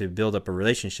time to build up a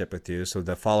relationship with you. So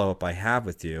the follow-up I have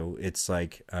with you, it's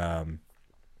like, I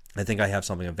think I have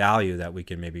something of value that we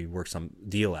can maybe work some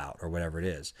deal out, or whatever it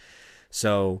is.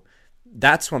 So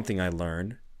that's one thing I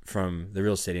learned from the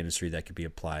real estate industry that could be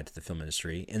applied to the film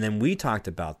industry. And then we talked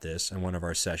about this in one of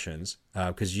our sessions,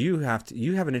 because you have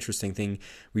an interesting thing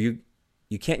where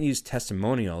you can't use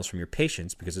testimonials from your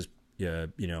patients, because it's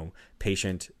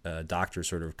patient doctor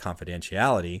sort of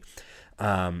confidentiality.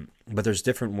 But there's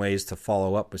different ways to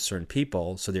follow up with certain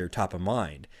people so they're top of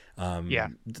mind.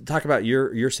 Talk about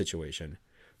your situation.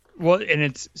 Well, and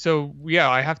it's so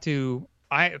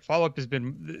follow-up has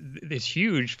been is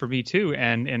huge for me too,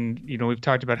 and we've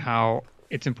talked about how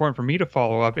it's important for me to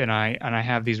follow up, and I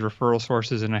have these referral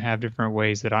sources, and I have different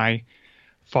ways that I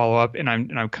follow up, and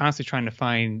I'm constantly trying to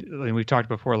find, and we've talked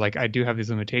before, like I do have these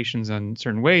limitations on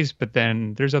certain ways, but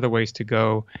then there's other ways to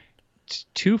go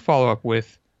to follow up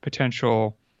with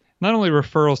potential, not only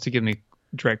referrals to give me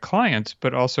direct clients,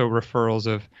 but also referrals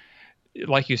of,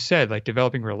 like you said, like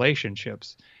developing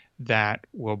relationships that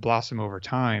will blossom over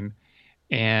time.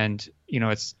 And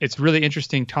it's really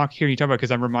interesting hearing you talk about,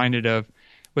 because I'm reminded of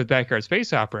with Backyard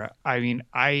Space Opera. I mean,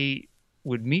 I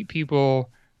would meet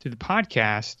people through the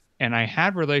podcast, and I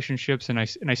had relationships, and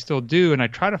I still do, and I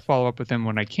try to follow up with them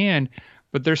when I can.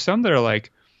 But there's some that are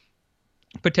like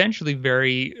potentially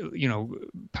very,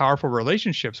 powerful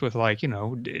relationships with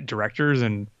directors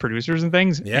and producers and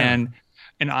things. Yeah.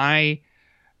 And I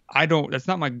don't, that's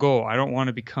not my goal. I don't want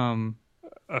to become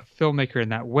a filmmaker in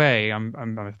that way.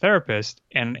 I'm a therapist,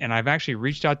 and I've actually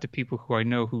reached out to people who I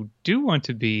know who do want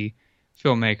to be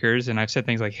filmmakers. And I've said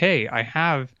things like, hey, I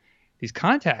have these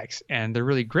contacts and they're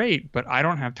really great, but I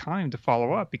don't have time to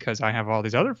follow up because I have all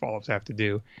these other follow-ups I have to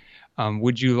do.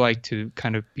 Would you like to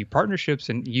kind of be partnerships,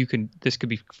 and this could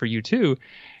be for you too?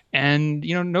 And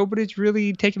nobody's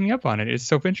really taken me up on it. It's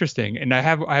so interesting. And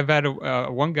I've had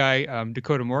one guy,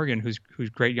 Dakota Morgan, who's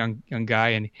great young guy,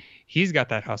 and he's got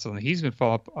that hustle, and he's been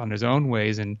follow up on his own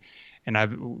ways. And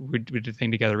we did a thing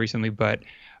together recently, but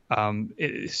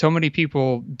so many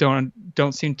people don't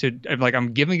seem to, like,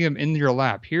 I'm giving them in your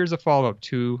lap. Here's a follow up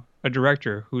to a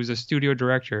director who's a studio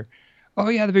director. Oh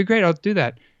yeah, that'd be great. I'll do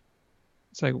that.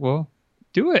 It's like, well,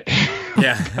 do it.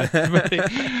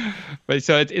 Yeah. but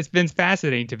so it's been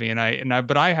fascinating to me,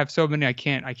 but I have so many I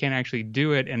can't actually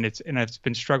do it, and I've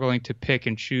been struggling to pick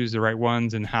and choose the right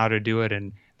ones and how to do it,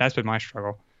 and that's been my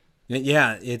struggle.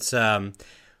 Yeah, it's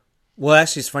well,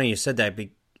 actually, it's funny you said that.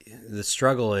 The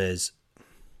struggle is,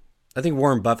 I think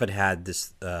Warren Buffett had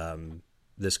this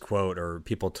this quote, or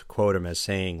people to quote him as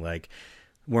saying, like,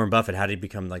 Warren Buffett, how did he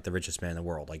become like the richest man in the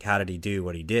world? Like, how did he do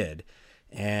what he did?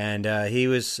 And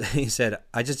he said,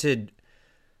 I just did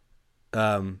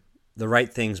the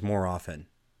right things more often.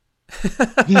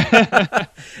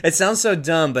 It sounds so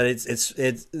dumb, but it's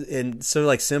so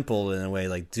like simple in a way,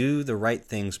 like do the right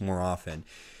things more often.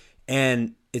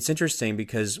 And it's interesting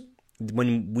because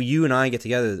when you and I get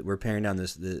together, we're paring down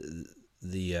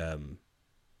the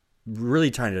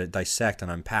really trying to dissect and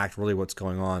unpack really what's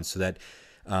going on, so that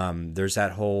there's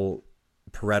that whole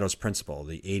Pareto's principle,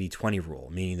 the 80-20 rule,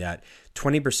 meaning that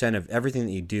 20% of everything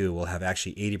that you do will have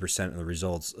actually 80% of the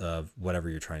results of whatever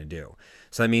you're trying to do.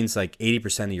 So that means like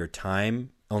 80% of your time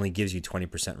only gives you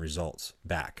 20% results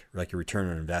back, like your return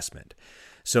on investment.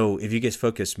 So if you get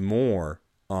focused more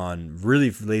on, really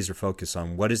laser focus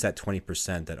on what is that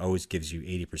 20% that always gives you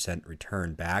 80%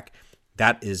 return back,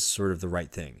 that is sort of the right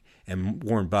thing. And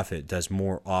Warren Buffett does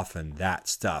more often that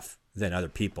stuff than other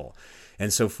people.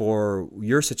 And so for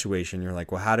your situation, you're like,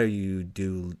 well, how do you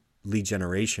do lead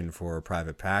generation for a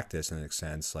private practice in a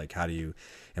sense? Like, how do you,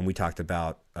 and we talked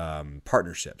about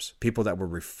partnerships, people that will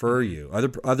refer you,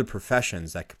 other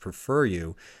professions that could prefer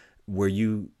you where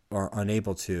you are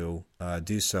unable to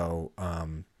do so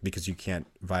because you can't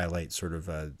violate sort of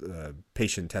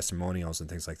patient testimonials and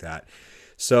things like that.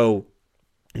 So,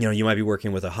 you might be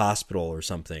working with a hospital or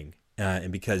something,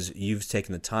 and because you've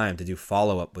taken the time to do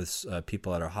follow-up with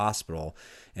people at our hospital,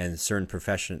 and certain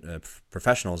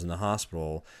professionals in the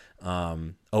hospital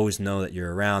always know that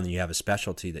you're around, and you have a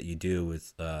specialty that you do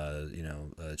with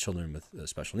children with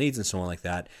special needs and so on like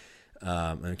that,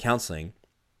 and counseling,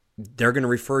 they're going to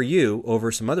refer you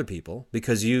over some other people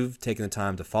because you've taken the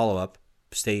time to follow up,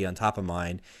 stay on top of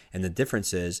mind, and the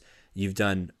difference is you've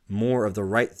done more of the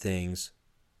right things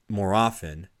more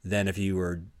often than if you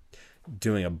were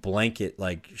doing a blanket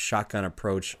like shotgun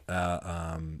approach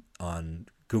on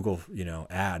Google,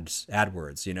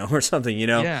 AdWords, or something,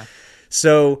 Yeah.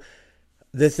 So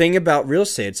the thing about real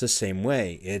estate, it's the same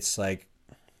way. It's like,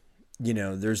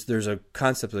 there's a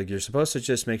concept like you're supposed to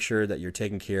just make sure that you're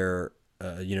taking care.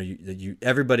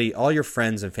 Everybody, all your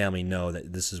friends and family know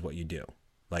that this is what you do.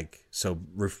 Like, so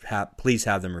please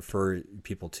have them refer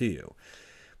people to you.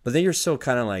 But then you're still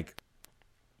kind of like,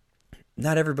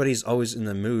 not everybody's always in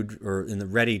the mood or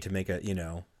ready to make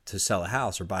to sell a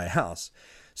house or buy a house.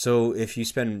 So if you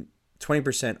spend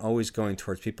 20% always going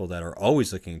towards people that are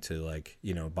always looking to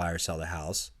buy or sell the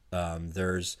house,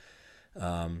 there's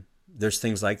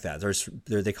things like that.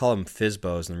 They call them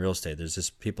FSBOs in real estate. There's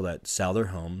just people that sell their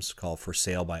homes called for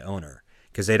sale by owner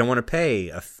because they don't want to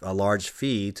pay a large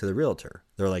fee to the realtor.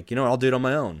 They're like, I'll do it on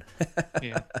my own.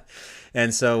 Yeah.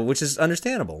 And so, which is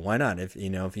understandable. Why not? If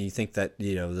you think that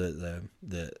the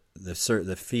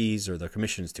fees or the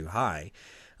commission is too high,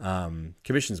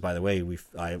 commissions, by the way, we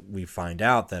find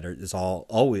out that is all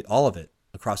of it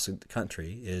across the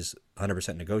country is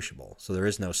 100% negotiable. So there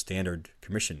is no standard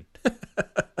commission.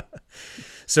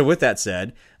 So with that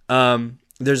said,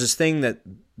 there's this thing that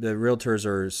the realtors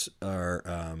are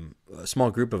a small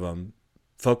group of them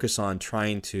focus on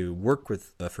trying to work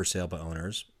with for sale by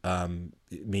owners,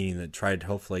 meaning that try to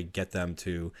hopefully get them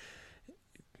to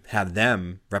have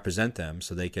them represent them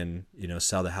so they can,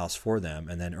 sell the house for them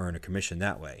and then earn a commission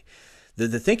that way.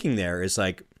 The thinking there is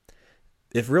like,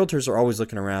 if realtors are always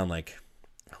looking around like,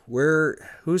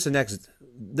 who's the next?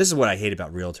 This is what I hate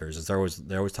about realtors is they're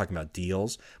always talking about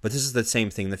deals, but this is the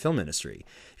same thing in the film industry.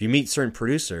 If you meet certain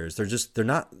producers, they're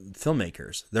not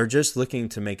filmmakers. They're just looking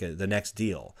to make the next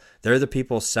deal. They're the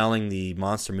people selling the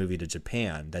monster movie to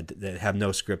Japan that have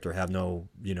no script or have no,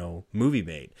 movie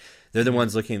made. They're the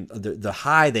ones looking, the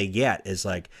high they get is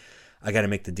like, I got to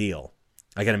make the deal.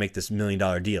 I got to make this $1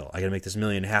 million deal. I got to make this $1.5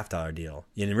 million deal.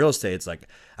 In real estate, it's like,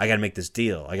 I got to make this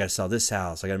deal. I got to sell this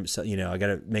house. I got to, I got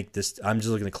to make this. I'm just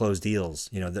looking to close deals.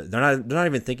 They're not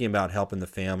even thinking about helping the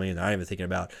family. They're not even thinking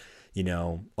about,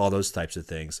 all those types of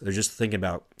things. They're just thinking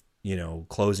about,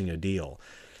 closing a deal.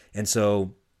 And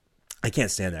so I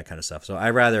can't stand that kind of stuff. So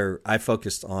I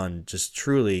focused on just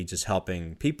truly just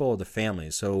helping people, the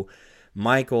families. So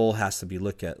my goal has to be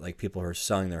look at like people who are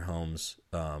selling their homes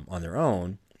on their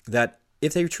own, that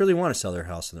if they truly want to sell their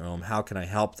house on their own, how can I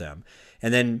help them?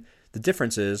 And then the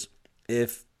difference is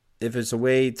if it's a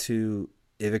way to,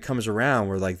 if it comes around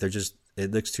where like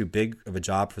it looks too big of a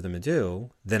job for them to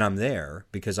do, then I'm there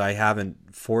because I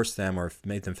haven't forced them or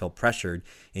made them feel pressured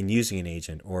in using an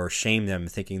agent or shame them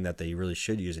thinking that they really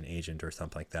should use an agent or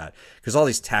something like that. Because all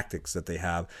these tactics that they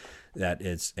have that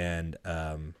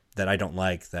I don't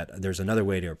like, that there's another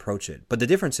way to approach it. But the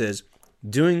difference is,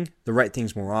 doing the right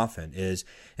things more often is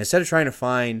instead of trying to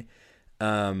find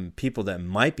people that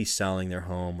might be selling their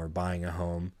home or buying a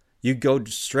home, you go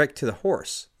straight to the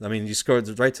horse. I mean, you just go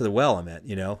right to the well.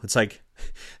 It's like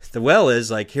the well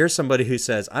is like, here's somebody who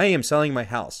says, I am selling my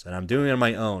house and I'm doing it on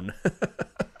my own.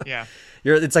 Yeah.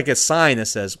 It's like a sign that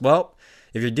says, well,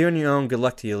 if you're doing your own, good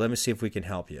luck to you. Let me see if we can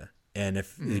help you. And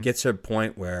if it gets to a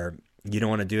point where you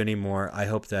don't want to do it anymore, I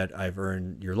hope that I've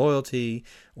earned your loyalty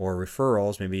or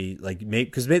referrals, maybe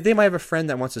because they might have a friend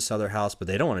that wants to sell their house, but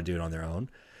they don't want to do it on their own.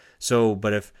 So,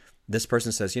 but if this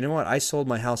person says, you know what, I sold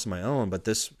my house on my own, but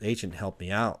this agent helped me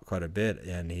out quite a bit,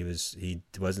 and he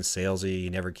wasn't salesy,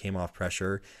 he never came off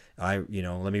pressure. Let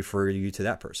me refer you to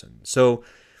that person. So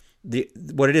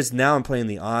what it is now, I'm playing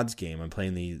the odds game. I'm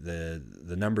playing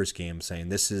the numbers game, saying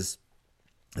this is,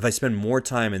 if I spend more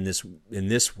time in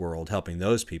this world helping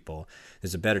those people,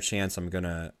 there's a better chance I'm going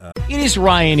to... It is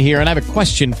Ryan here, and I have a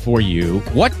question for you.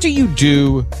 What do you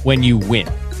do when you win?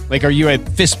 Like, are you a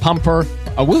fist pumper,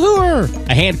 a woohooer,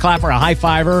 a hand clapper, a high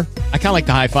fiver? I kind of like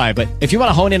the high five, but if you want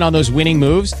to hone in on those winning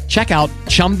moves, check out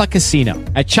Chumba Casino.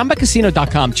 At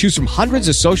ChumbaCasino.com, choose from hundreds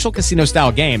of social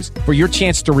casino-style games for your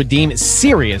chance to redeem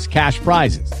serious cash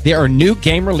prizes. There are new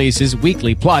game releases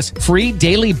weekly, plus free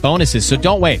daily bonuses. So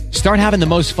don't wait. Start having the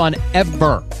most fun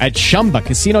ever at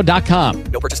ChumbaCasino.com.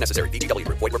 No purchase necessary. VGW.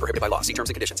 Void where prohibited by law. See terms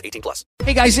and conditions. 18+.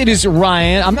 Hey guys, it is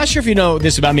Ryan. I'm not sure if you know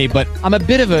this about me, but I'm a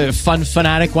bit of a fun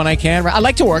fanatic when I can. I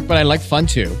like to work, but I like fun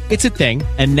too. It's a thing.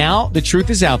 And now the truth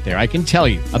is out there. I can tell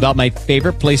you about my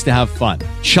favorite place to have fun.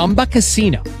 Chumba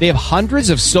Casino. They have hundreds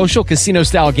of social casino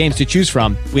style games to choose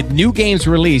from with new games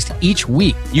released each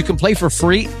week. You can play for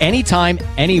free anytime,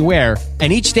 anywhere.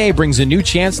 And each day brings a new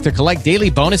chance to collect daily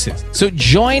bonuses. So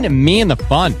join me in the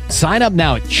fun. Sign up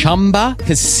now at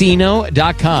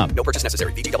ChumbaCasino.com. No purchase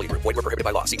necessary. VGW. Void where prohibited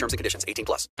by law. See terms and conditions.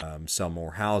 18+. Sell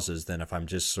more houses than if I'm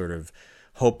just sort of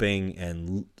hoping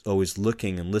and always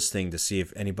looking and listening to see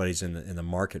if anybody's in the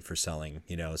market for selling.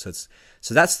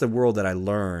 So that's the world that I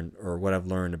learned, or what I've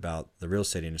learned about the real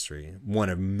estate industry. One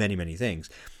of many, many things.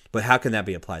 But how can that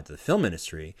be applied to the film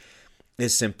industry?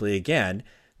 Is simply, again,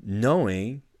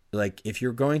 knowing, like, if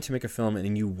you're going to make a film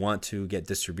and you want to get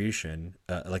distribution,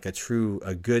 like a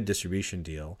good distribution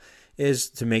deal, is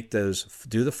to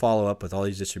do the follow-up with all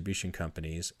these distribution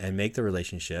companies and make the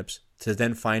relationships to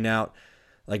then find out,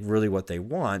 like, really what they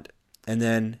want, and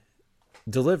then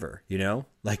deliver,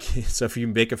 like, so if you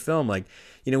make a film, like,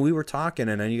 we were talking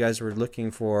and then you guys were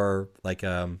looking for like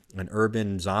an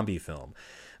urban zombie film.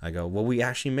 I go, well, we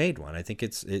actually made one. I think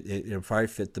it'll probably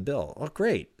fit the bill. Oh,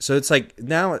 great. So it's like,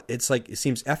 now it's like, it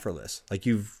seems effortless. Like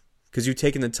because you've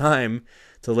taken the time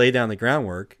to lay down the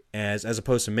groundwork as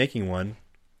opposed to making one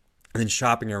and then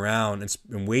shopping around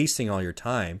and wasting all your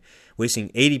time, wasting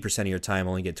 80% of your time,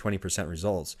 only get 20%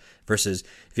 results, versus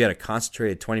if you had a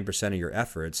concentrated 20% of your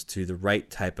efforts to the right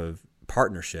type of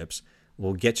partnerships,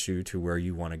 will get you to where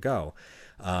you want to go.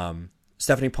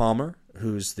 Stephanie Palmer,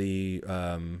 who's the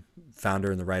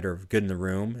founder and the writer of Good in the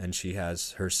Room, and she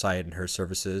has her site and her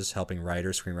services helping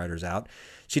screenwriters out.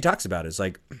 She talks about it. It's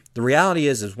like, the reality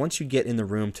is once you get in the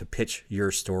room to pitch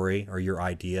your story or your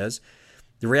ideas,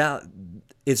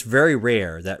 it's very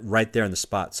rare that right there on the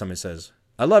spot somebody says,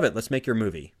 I love it, let's make your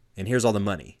movie, and here's all the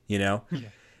money, Yeah.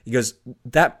 He goes,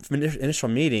 that initial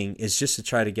meeting is just to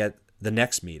try to get the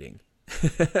next meeting.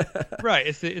 Right.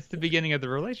 It's the beginning of the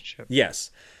relationship.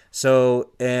 Yes.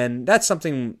 So, and that's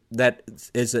something that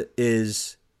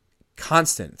is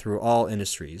constant through all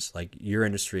industries, like your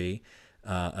industry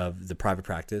of the private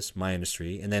practice, my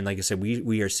industry. And then, like I said,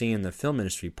 we are seeing the film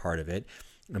industry part of it.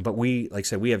 But we, like I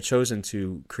said, we have chosen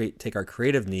to take our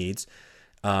creative needs,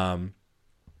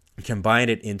 combine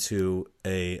it into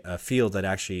a field that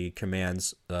actually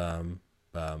commands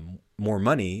more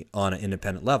money on an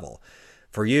independent level.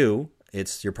 For you,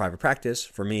 it's your private practice.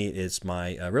 For me, it's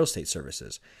my real estate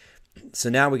services. So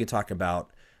now we can talk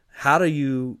about how do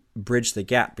you bridge the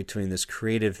gap between this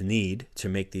creative need to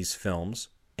make these films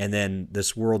and then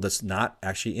this world that's not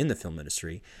actually in the film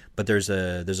industry, but there's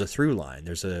a through line.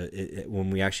 When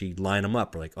we actually line them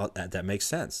up, we're like, oh, that makes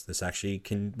sense. This actually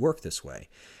can work this way,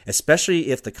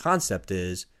 especially if the concept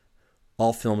is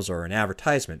all films are an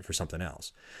advertisement for something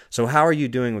else. So how are you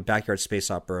doing with Backyard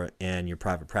Space Opera and your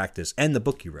private practice and the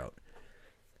book you wrote?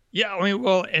 Yeah, I mean,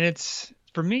 well, and it's,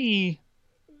 for me,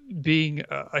 being,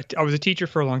 I was a teacher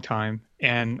for a long time,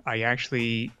 and I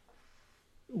actually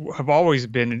have always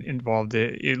been involved.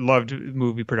 Loved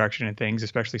movie production and things,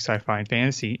 especially sci-fi and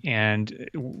fantasy. And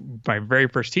my very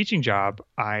first teaching job,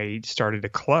 I started a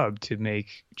club to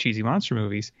make cheesy monster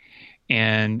movies.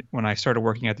 And when I started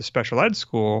working at the special ed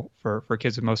school for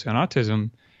kids with mostly on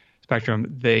autism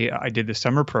spectrum, I did the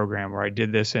summer program where I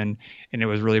did this, and it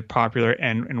was really popular.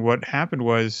 And what happened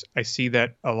was, I see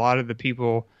that a lot of the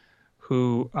people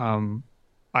who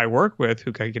I work with,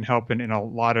 who I can help in a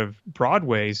lot of broad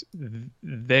ways,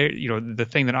 the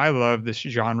thing that I love, this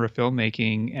genre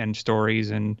filmmaking and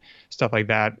stories and stuff like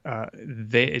that,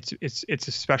 it's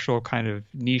a special kind of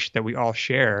niche that we all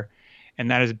share, and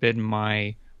that has been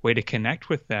my way to connect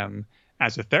with them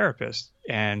as a therapist,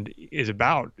 and is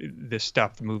about this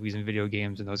stuff, the movies and video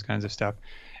games and those kinds of stuff.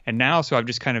 And now, so I've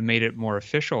just kind of made it more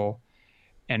official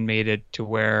and made it to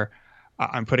where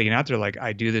I'm putting it out there, like,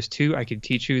 I do this too. I can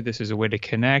teach you. This is a way to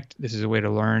connect. This is a way to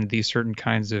learn these certain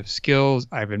kinds of skills.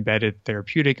 I've embedded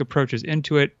therapeutic approaches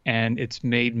into it, and it's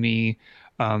made me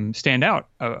stand out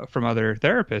from other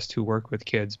therapists who work with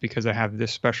kids, because I have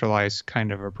this specialized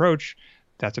kind of approach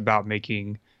that's about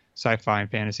making sci-fi and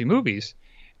fantasy movies.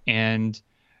 And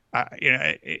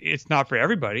it's not for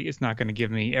everybody. It's not going to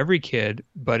give me every kid,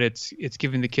 but it's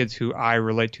giving the kids who I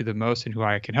relate to the most and who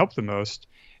I can help the most.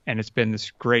 And it's been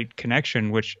this great connection,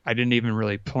 which I didn't even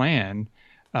really plan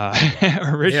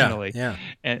originally. Yeah.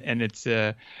 And it's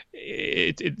so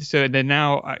then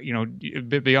now,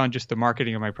 beyond just the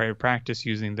marketing of my private practice,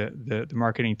 using the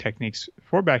marketing techniques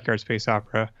for Backyard Space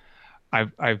Opera,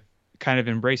 I've kind of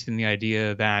embracing the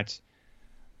idea that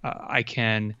I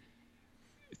can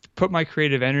put my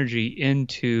creative energy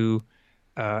into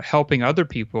helping other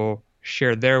people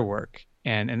share their work.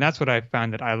 And that's what I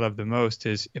found that I love the most,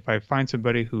 is if I find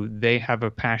somebody who they have a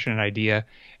passionate idea,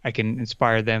 I can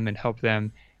inspire them and help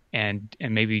them and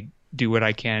maybe do what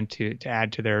I can to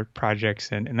add to their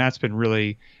projects. And that's been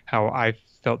really how I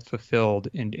felt fulfilled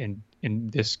in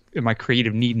my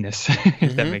creative needness,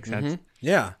 if that makes sense. Mm-hmm.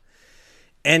 Yeah.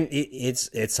 And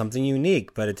it's something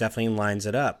unique, but it definitely lines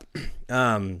it up.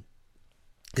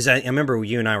 Because I remember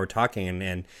you and I were talking,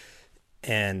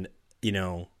 and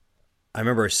I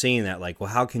remember seeing that, like, well,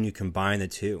 how can you combine the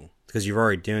two? Because you're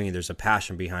already doing it. There's a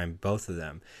passion behind both of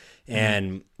them. Mm-hmm.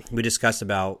 And we discussed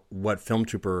about what Film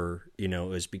Trooper,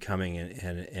 is becoming.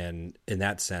 And in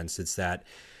that sense, it's that,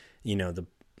 the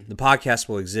podcast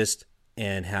will exist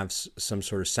and have some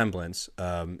sort of semblance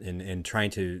in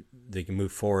trying to, they can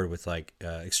move forward with like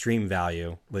extreme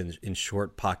value in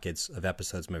short pockets of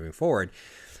episodes moving forward.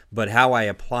 But how I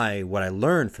apply what I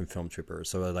learned from Film Trooper.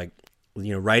 So like,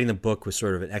 writing the book was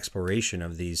sort of an exploration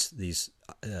of these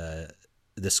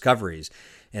discoveries.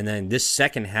 And then this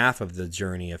second half of the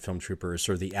journey of Film Trooper is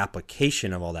sort of the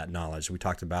application of all that knowledge. We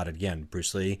talked about it again.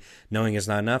 Bruce Lee, knowing is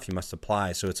not enough, you must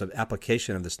apply. So it's an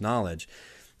application of this knowledge.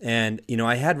 And,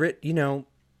 I had written,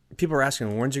 people were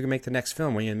asking, when's you going to make the next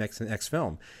film? When are you going to make the next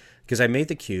film? Because I made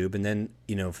The Cube. And then,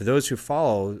 for those who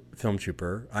follow Film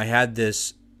Trooper, I had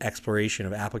this exploration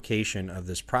of application of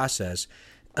this process,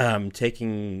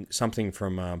 taking something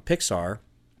from Pixar,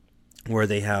 where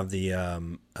they have the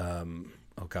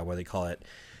what do they call it?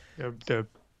 The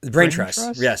brain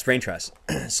trust. Yes, brain trust.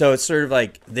 So it's sort of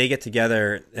like they get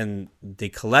together and they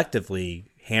collectively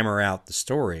hammer out the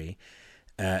story,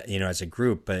 as a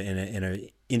group, but in an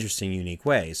interesting, unique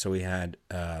way. So we had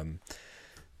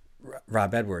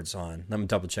Rob Edwards on. Let me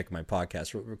double check my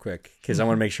podcast real quick, because I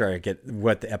want to make sure I get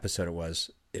what the episode it was.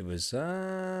 It was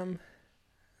one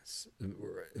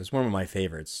of my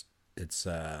favorites. It's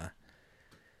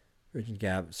Bridging the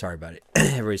Gap. Sorry about it.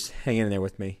 Everybody's hanging in there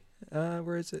with me.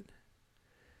 Where is it?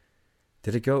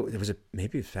 Did it go?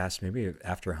 Maybe it was fast. Maybe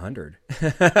after 100.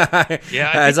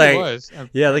 Yeah, I think it was.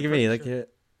 Yeah, look at me.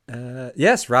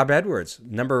 Yes, Rob Edwards,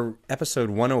 episode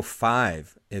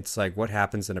 105. It's like what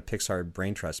happens in a Pixar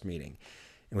Brain Trust meeting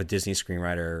with Disney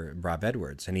screenwriter Rob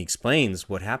Edwards, and he explains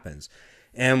what happens.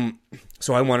 And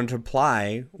so I wanted to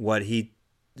apply what he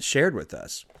shared with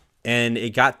us, and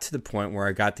it got to the point where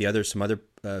I got some other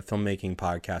filmmaking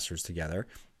podcasters together,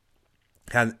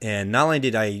 and not only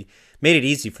did I made it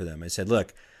easy for them. I said,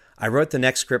 look, I wrote the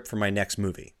next script for my next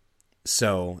movie.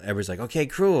 So everybody's like, okay,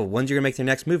 cool. When's you going to make the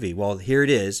next movie? Well, here it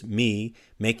is, me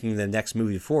making the next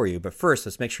movie for you. But first,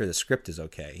 let's make sure the script is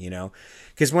okay, you know?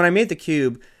 Because when I made The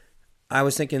Cube, I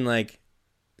was thinking like,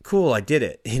 cool, I did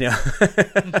it, you know?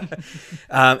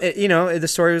 The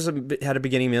story had a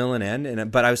beginning, middle, and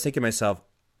end. But I was thinking to myself,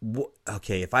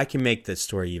 okay, if I can make the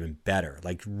story even better,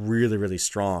 like really, really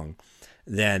strong,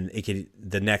 then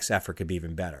the next effort could be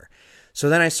even better. So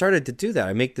then I started to do that.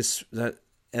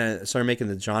 I started making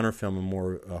the genre film a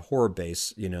more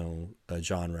horror-based,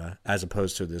 genre, as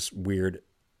opposed to this weird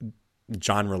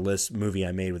genre-less movie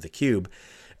I made with The Cube.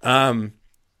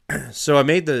 So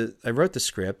I wrote the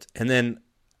script, and then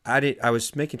I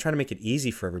was trying to make it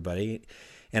easy for everybody,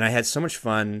 and I had so much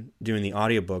fun doing the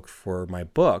audiobook for my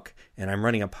book, and I'm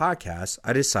running a podcast.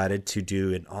 I decided to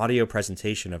do an audio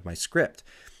presentation of my script.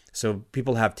 So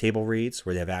people have table reads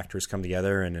where they have actors come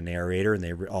together and a narrator, and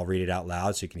they all read it out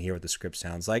loud so you can hear what the script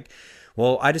sounds like.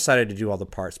 Well, I decided to do all the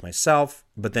parts myself,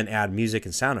 but then add music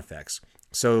and sound effects.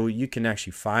 So you can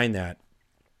actually find that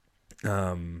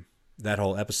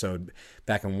whole episode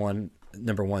back in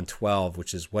number 112,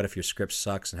 which is What If Your Script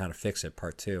Sucks and How to Fix It,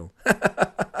 Part 2.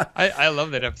 I love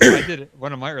that episode. I did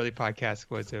one of my early podcasts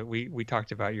was we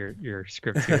talked about your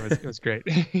script too. It was great.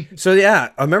 So yeah,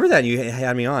 I remember that you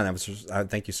had me on.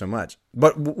 Thank you so much.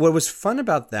 But what was fun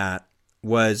about that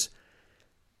was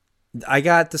I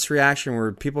got this reaction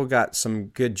where people got some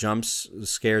good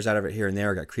scares out of it here and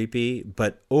there, got creepy,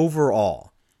 but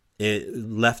overall it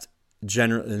left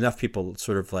enough people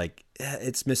sort of like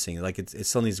it's missing, like it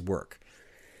still needs work.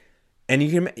 And you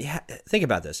can think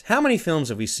about this: how many films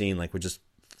have we seen like we're just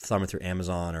thumbing through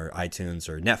Amazon or iTunes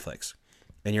or Netflix,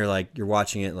 and you're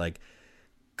watching it like,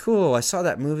 cool, I saw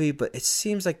that movie, but it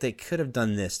seems like they could have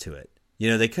done this to it.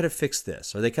 They could have fixed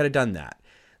this, or they could have done that.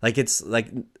 Like it's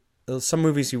like some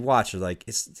movies you watch are like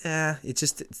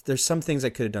there's some things I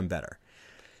could have done better.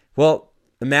 Well,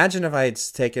 imagine if I had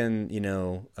taken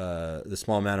the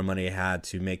small amount of money I had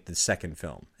to make the second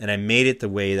film, and I made it the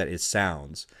way that it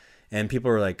sounds. And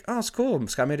people were like, "Oh, it's cool.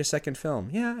 Scott made a second film.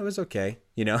 Yeah, it was okay,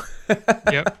 Yep.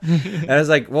 And I was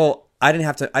like, "Well, I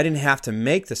didn't have to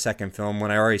make the second film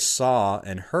when I already saw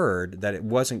and heard that it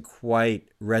wasn't quite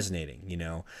resonating,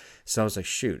 So I was like,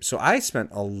 "Shoot." So I spent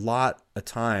a lot of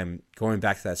time going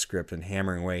back to that script and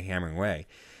hammering away.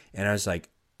 And I was like,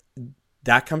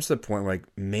 that comes to the point where like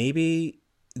maybe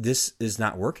this is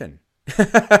not working.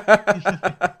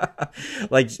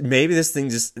 Like maybe this thing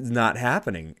just is not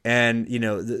happening. And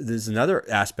there's another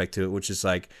aspect to it, which is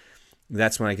like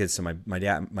that's when I get to my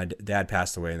dad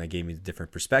passed away, and that gave me a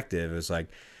different perspective. It was like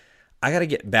I got to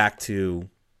get back to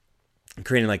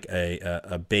creating like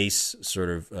a base sort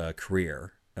of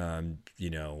career,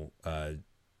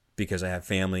 because I have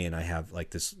family and I have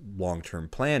like this long-term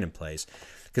plan in place.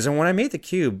 Because when I made The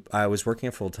Cube, I was working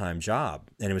a full-time job,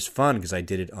 and it was fun because I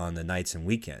did it on the nights and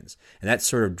weekends, and that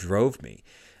sort of drove me.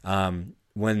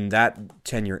 When that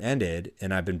tenure ended,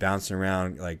 and I've been bouncing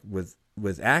around like with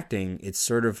acting, it's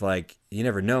sort of like you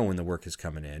never know when the work is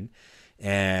coming in,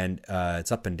 and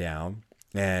it's up and down.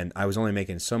 And I was only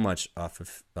making so much off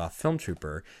of Film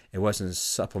Trooper; it wasn't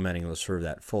supplementing sort of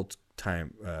that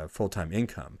full-time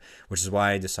income, which is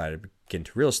why I decided to get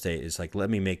into real estate. Is like, let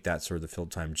me make that sort of the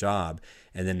full-time job,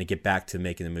 and then to get back to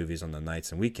making the movies on the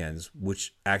nights and weekends,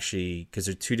 which actually, because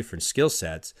they're two different skill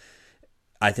sets,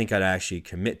 I think I'd actually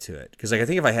commit to it. Because like I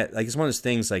think if I had, like, it's one of those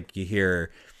things like you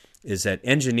hear is that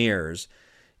engineers,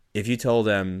 if you told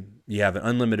them you have an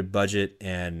unlimited budget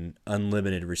and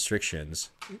unlimited restrictions,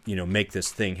 make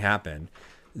this thing happen,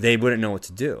 they wouldn't know what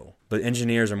to do. But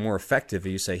engineers are more effective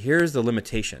if you say, here's the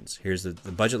limitations. Here's the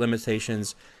budget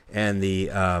limitations and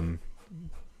the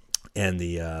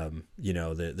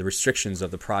restrictions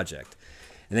of the project.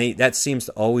 And that seems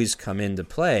to always come into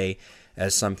play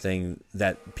as something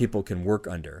that people can work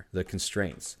under, the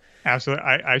constraints. Absolutely.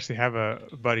 I actually have a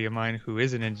buddy of mine who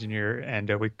is an engineer,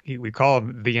 and we call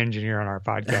him the engineer on our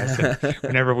podcast. And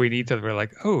whenever we need something, we're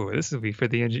like, "Oh, this will be for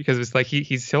the engineer," because it's like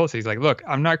he's told us, he's like, "Look,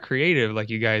 I'm not creative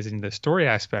like you guys in the story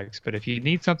aspects, but if you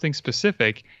need something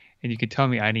specific and you can tell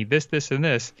me I need this, this, and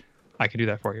this, I can do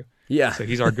that for you. Yeah. So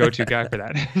he's our go-to guy for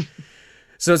that.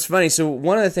 So it's funny. So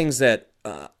one of the things so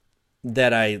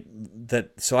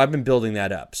I've been building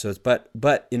that up. So it's,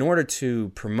 but in order to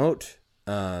promote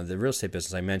the real estate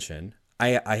business I mentioned,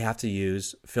 I have to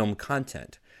use film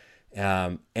content.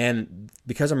 And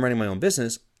because I'm running my own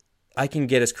business, I can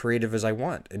get as creative as I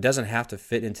want. It doesn't have to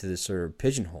fit into this sort of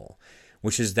pigeonhole,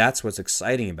 that's what's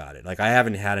exciting about it. Like I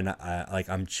haven't had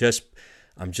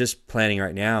I'm just planning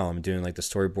right now. I'm doing like the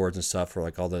storyboards and stuff for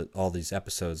like all these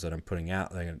episodes that I'm putting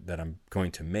out, that I'm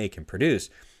going to make and produce.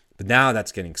 But now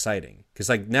that's getting exciting because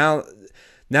like now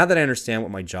that I understand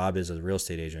what my job is as a real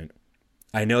estate agent,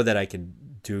 I know that I can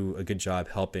do a good job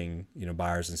helping,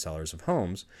 buyers and sellers of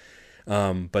homes.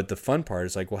 But the fun part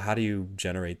is like, well, how do you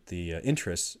generate the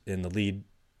interest in the lead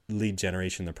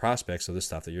generation, the prospects of the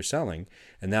stuff that you're selling?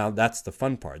 And now that's the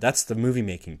fun part. That's the movie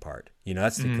making part.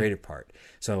 That's the creative part.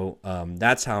 So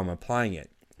that's how I'm applying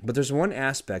it. But there's one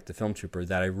aspect of Film Trooper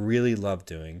that I really love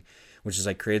doing, which is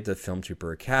I created the Film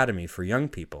Trooper Academy for young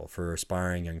people, for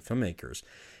aspiring young filmmakers.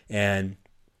 And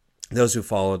those who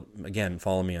follow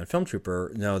me on Film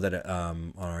Trooper know that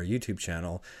on our YouTube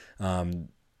channel,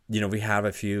 we have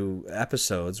a few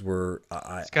episodes where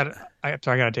I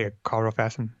gotta take a call real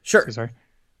fast. Sure. Sorry.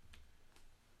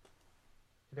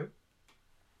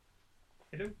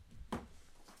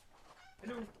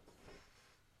 Hello.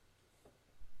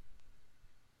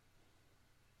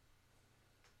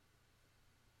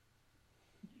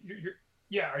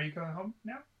 Are you coming home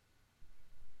now?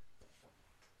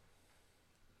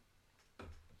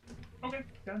 Okay,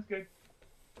 sounds good.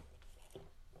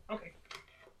 Okay.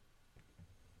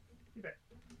 You bet.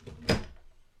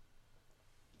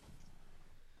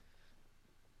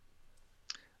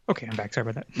 Okay, I'm back. Sorry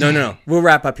about that. No. We'll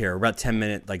wrap up here. We're about 10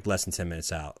 minutes, like less than 10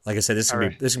 minutes out. Like I said, this is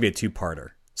gonna be a two-parter.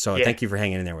 So Thank you for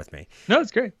hanging in there with me. No,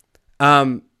 it's great.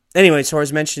 Anyway, so I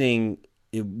was mentioning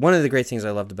one of the great things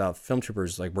I loved about Film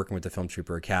Troopers, like working with the Film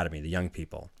Trooper Academy, the young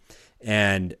people,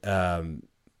 and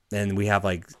we have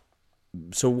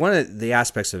so one of the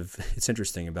aspects of it's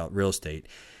interesting about real estate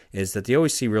is that they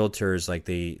always see realtors like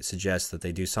they suggest that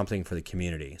they do something for the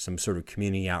community, some sort of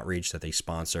community outreach that they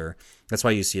sponsor. That's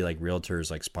why you see like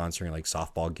realtors like sponsoring like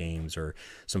softball games or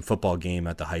some football game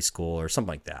at the high school or something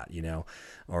like that,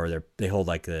 or they hold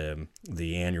like the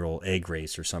annual egg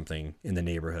race or something in the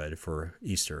neighborhood for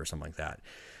Easter or something like that.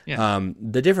 Yeah.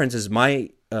 The difference is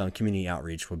my community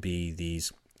outreach will be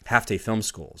these half-day film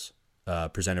schools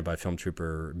presented by Film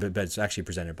Trooper, but it's actually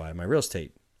presented by my real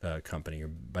estate company or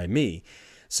by me.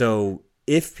 So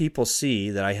if people see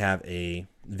that I have a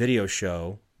video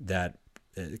show that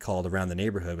called Around the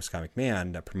Neighborhood with Scott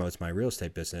McMahon that promotes my real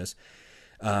estate business,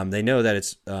 they know that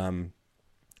it's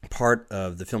part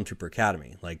of the Film Trooper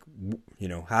Academy. Like,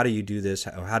 how do you do this?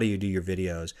 How do you do your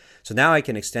videos? So now I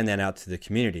can extend that out to the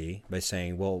community by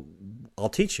saying, well, I'll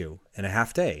teach you in a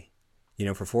half day,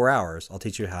 for 4 hours. I'll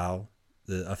teach you how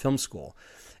a film school.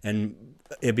 And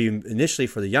it'd be initially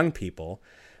for the young people,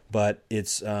 but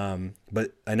it's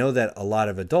but I know that a lot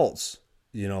of adults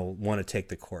want to take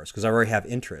the course because I already have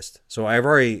interest. So I've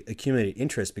already accumulated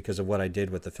interest because of what I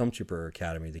did with the Film Trooper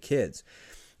Academy, the kids.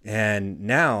 And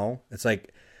now it's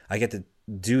like I get to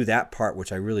do that part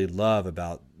which I really love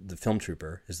about the Film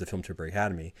Trooper is the Film Trooper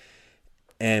Academy.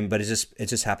 But it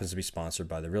just happens to be sponsored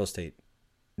by the real estate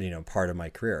part of my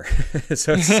career.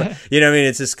 So it's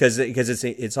it's just because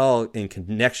it's all in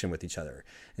connection with each other.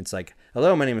 It's like,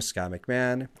 hello, my name is Scott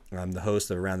McMahon. I'm the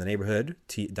host of Around the Neighborhood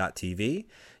TV.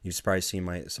 You've probably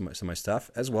seen some of my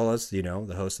stuff, as well as the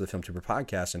host of the Film Trooper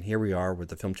podcast. And here we are with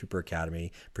the Film Trooper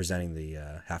Academy presenting the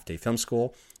half-day film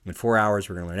school. In 4 hours,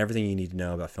 we're going to learn everything you need to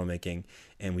know about filmmaking,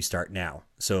 and we start now.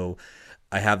 So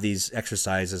I have these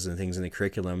exercises and things in the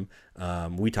curriculum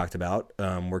we talked about,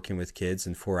 working with kids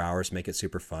in 4 hours, make it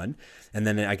super fun. And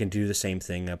then I can do the same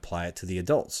thing, apply it to the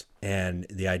adults. And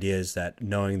the idea is that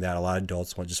knowing that a lot of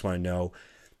adults just want to know,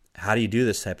 how do you do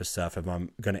this type of stuff if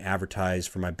I'm going to advertise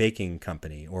for my baking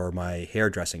company or my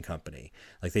hairdressing company?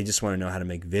 Like they just want to know how to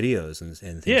make videos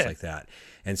and things like that.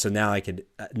 And so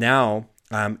now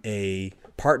I'm a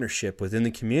partnership within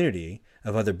the community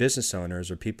of other business owners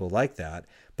or people like that,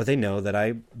 but they know that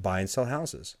I buy and sell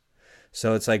houses.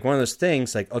 So it's like one of those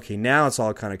things like, okay, now it's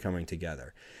all kind of coming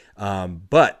together.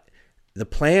 But the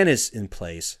plan is in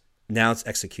place. Now it's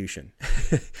execution.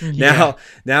 Now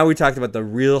we talked about the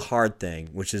real hard thing,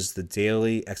 which is the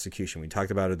daily execution. We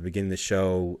talked about it at the beginning of the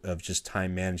show of just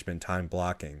time management, time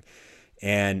blocking.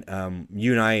 And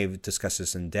you and I have discussed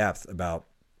this in depth about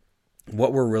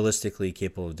what we're realistically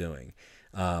capable of doing.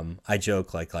 I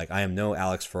joke like I am no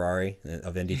Alex Ferrari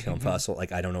of Indie Film Festival.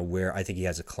 Like, I don't know where. I think he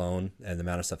has a clone and the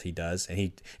amount of stuff he does,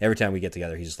 and every time we get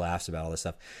together, he just laughs about all this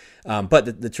stuff.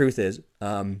 But the truth is,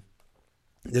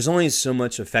 there's only so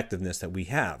much effectiveness that we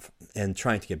have in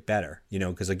trying to get better.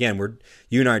 Because again,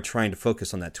 you and I are trying to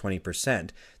focus on that 20%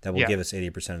 that will give us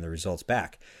 80% of the results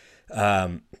back.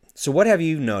 So what have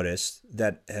you noticed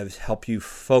that have helped you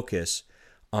focus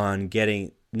on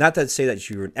getting? Not to say that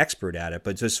you're an expert at it,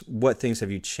 but just what things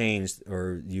have you changed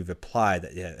or you've applied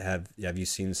that have you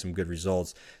seen some good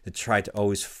results to try to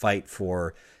always fight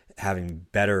for having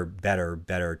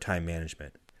better time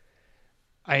management?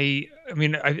 I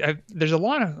mean, there's a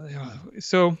lot of,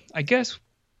 so I guess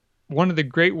one of the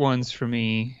great ones for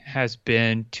me has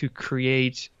been to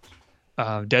create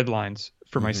deadlines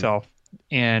for myself.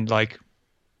 And like,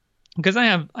 because I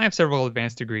have several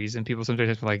advanced degrees, and people sometimes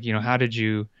ask me, like, how did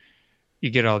you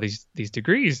get all these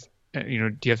degrees? Do you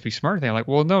have to be smart? And they're like,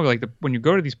 well, no, like when you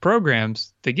go to these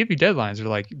programs, they give you deadlines. They're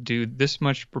like, do this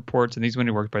much reports and these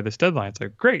many work by this deadline. It's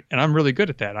like, great. And I'm really good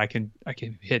at that. I can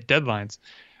hit deadlines.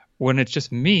 When it's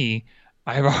just me,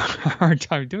 I have a hard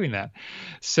time doing that.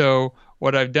 So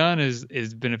what I've done is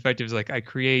been effective is like I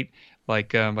create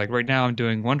like right now I'm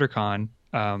doing WonderCon,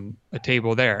 a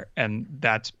table there, and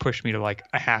that's pushed me to like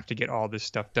I have to get all this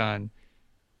stuff done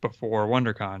before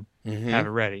WonderCon, have it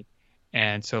ready.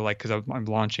 And so like because I'm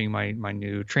launching my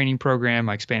new training program,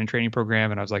 my expanded training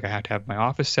program, and I was like I have to have my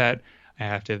office set, I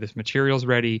have to have this materials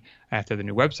ready, I have to have the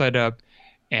new website up,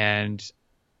 and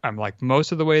I'm like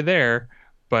most of the way there.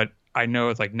 But I know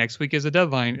it's like next week is a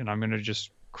deadline, and I'm going to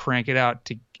just crank it out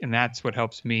and that's what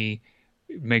helps me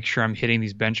make sure I'm hitting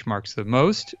these benchmarks the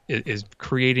most is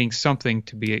creating something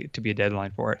to be a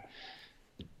deadline for it.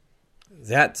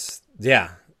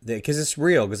 Because it's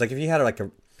real. Because like if you had like I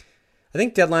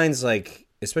think deadlines, like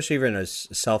especially even as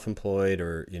self-employed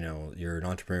or you're an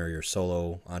entrepreneur, you're a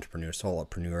solo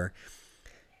entrepreneur.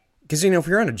 Because if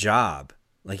you're on a job.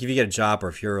 Like if you get a job or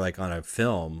if you're like on a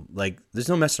film, like there's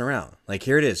no messing around. Like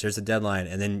here it is, here's the deadline,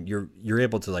 and then you're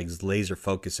able to like laser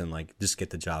focus and like just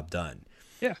get the job done.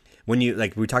 Yeah. When you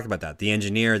like we talked about that, the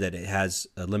engineer that has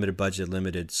a limited budget,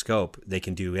 limited scope, they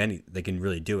can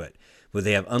really do it. But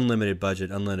they have unlimited budget,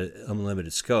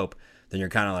 unlimited scope, then you're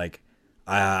kind of like,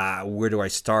 where do I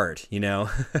start?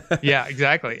 Yeah,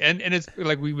 exactly. And it's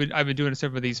like I've been doing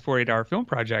some of these 48-hour film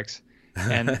projects,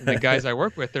 and the guys I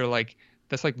work with, they're like.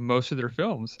 That's like most of their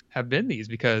films have been these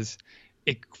because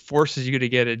it forces you to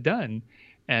get it done,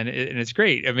 and it's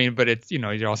great. I mean, but it's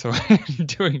you're also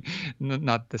doing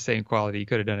not the same quality you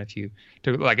could have done if you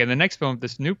took like in the next film,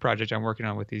 this new project I'm working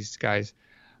on with these guys.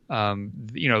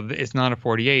 It's not a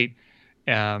 48,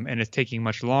 and it's taking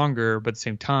much longer, but at the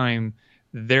same time,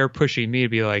 they're pushing me to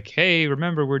be like, hey,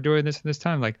 remember we're doing this in this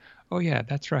time. Like, oh yeah,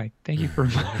 that's right. Thank you for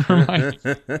reminding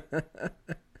me.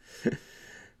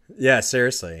 Yeah,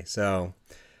 seriously. So,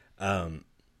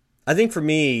 I think for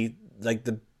me, like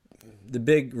the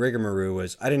big rigmarole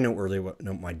was I didn't know really what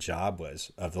my job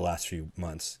was of the last few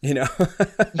months.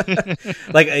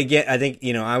 Like again, I think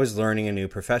I was learning a new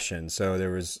profession, so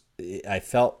I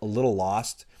felt a little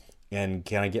lost and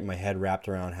kind of get my head wrapped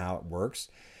around how it works.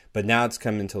 But now it's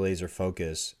come into laser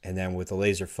focus, and then with the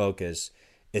laser focus,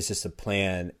 it's just a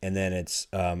plan, and then it's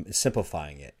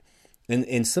simplifying it.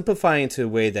 And simplifying to a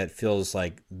way that feels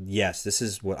like, yes, this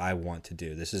is what I want to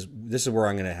do. This is where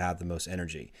I'm going to have the most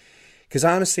energy. Because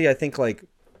honestly, I think like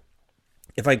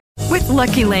With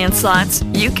Lucky Land Slots,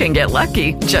 you can get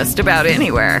lucky just about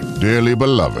anywhere. Dearly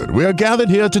beloved, we are gathered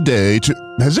here today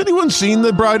to... Has anyone seen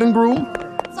the bride and groom?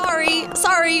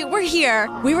 Sorry, we're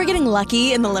here. We were getting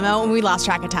lucky in the limo and we lost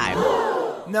track of time.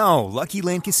 No, Lucky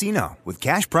Land Casino, with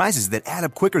cash prizes that add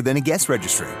up quicker than a guest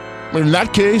registry. In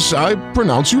that case, I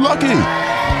pronounce you lucky.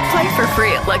 Play for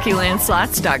free at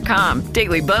LuckyLandSlots.com.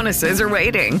 Daily bonuses are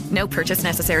waiting. No purchase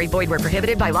necessary. Void where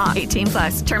prohibited by law.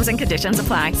 18+. Terms and conditions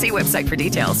apply. See website for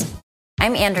details.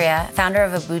 I'm Andrea, founder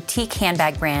of a boutique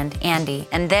handbag brand, Andy,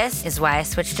 and this is why I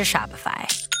switched to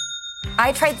Shopify.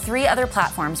 I tried 3 other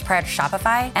platforms prior to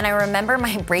Shopify, and I remember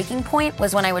my breaking point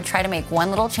was when I would try to make one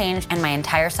little change and my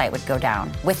entire site would go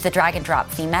down. With the drag and drop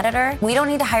theme editor, we don't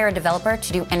need to hire a developer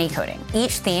to do any coding.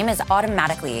 Each theme is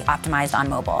automatically optimized on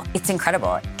mobile. It's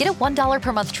incredible. Get a $1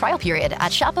 per month trial period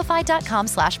at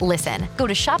shopify.com/listen. Go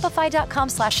to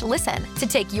shopify.com/listen to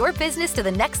take your business to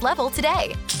the next level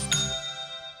today.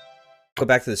 Go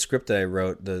back to the script that I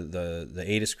wrote, the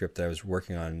Ada script that I was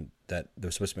working on that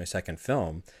was supposed to be my second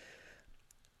film.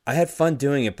 I had fun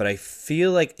doing it, but I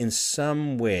feel like in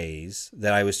some ways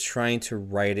that I was trying to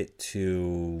write it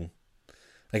to,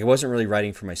 like I wasn't really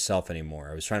writing for myself anymore.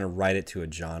 I was trying to write it to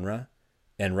a genre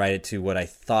and write it to what I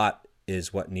thought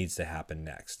is what needs to happen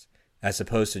next, as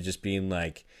opposed to just being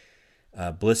like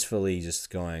blissfully just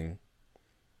going,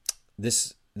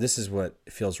 this is what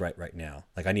feels right now.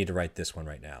 Like I need to write this one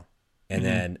right now, and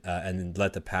then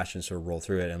let the passion sort of roll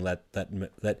through it, and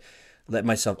let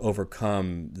myself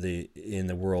overcome in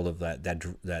the world of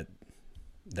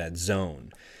that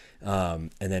zone,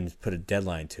 and then put a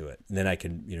deadline to it, and then I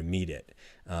can meet it.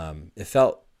 It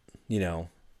felt, I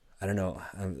don't know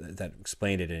that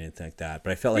explained it or anything like that,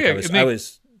 but I felt like I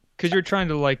was because you're trying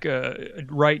to like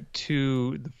write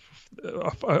to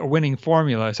a winning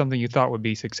formula, something you thought would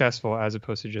be successful, as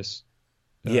opposed to just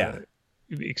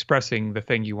expressing the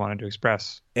thing you wanted to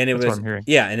express. And it That's was what I'm hearing.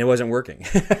 Yeah, and it wasn't working.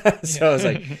 So I was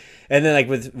like, and then like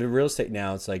with real estate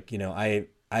now, it's like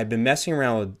I've been messing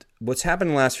around with what's happened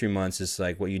in the last few months. Is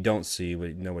like what you don't see,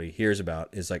 what nobody hears about,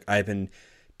 is like I've been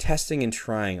testing and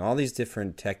trying all these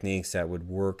different techniques that would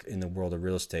work in the world of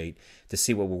real estate to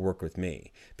see what will work with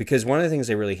me. Because one of the things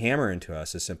they really hammer into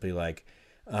us is simply like,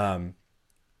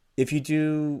 if you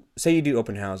do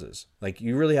open houses, like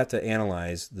you really have to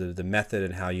analyze the method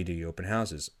and how you do your open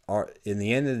houses. In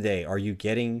the end of the day, are you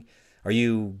getting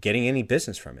any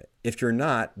business from it? If you're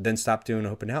not, then stop doing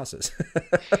open houses.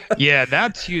 Yeah,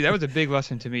 that's huge. That was a big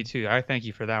lesson to me too. I thank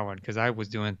you for that one, because I was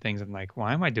doing things and like,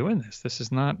 why am I doing this? This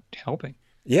is not helping.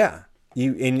 Yeah.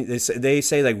 They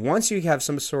say like once you have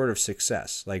some sort of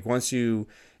success, like once you,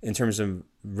 in terms of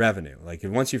revenue, like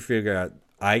once you figure out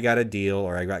I got a deal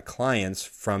or I got clients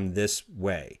from this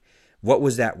way, what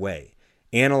was that way?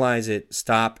 Analyze it,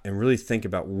 stop, and really think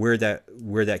about where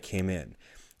that came in.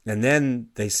 And then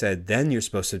they said, then you're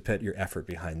supposed to put your effort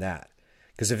behind that.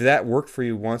 Because if that worked for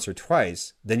you once or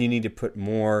twice, then you need to put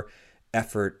more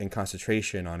effort and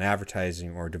concentration on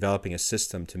advertising or developing a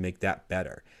system to make that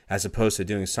better, as opposed to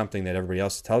doing something that everybody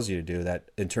else tells you to do,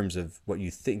 that in terms of what you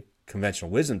think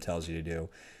conventional wisdom tells you to do.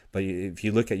 But if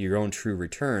you look at your own true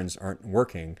returns aren't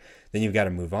working, then you've got to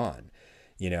move on,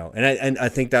 And I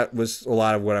think that was a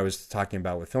lot of what I was talking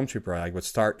about with Film Trooper. I would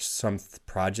start some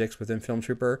projects within Film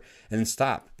Trooper and then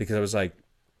stop, because I was like,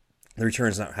 the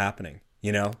return's not happening.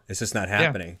 It's just not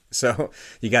happening. Yeah. So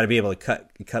you got to be able to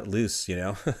cut loose,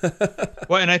 Well,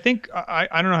 and I think, I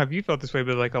don't know how you felt this way,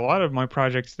 but like a lot of my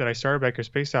projects that I started back at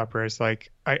Space Opera, it's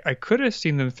like I could have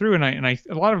seen them through, and I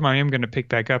a lot of them I am going to pick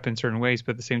back up in certain ways,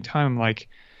 but at the same time, I'm like,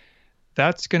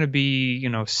 that's going to be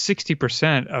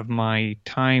 60% of my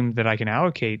time that I can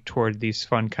allocate toward these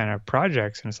fun kind of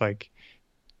projects, and it's like,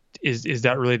 is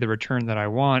that really the return that I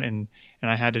want? And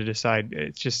I had to decide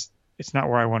it's not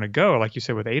where I want to go. Like you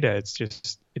said with Ada,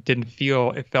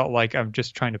 it felt like I'm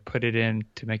just trying to put it in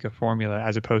to make a formula,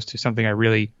 as opposed to something I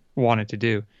really wanted to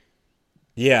do.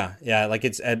 Yeah. Like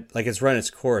it's run its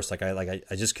course. Like I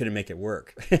just couldn't make it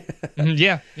work.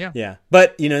 Yeah.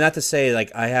 But not to say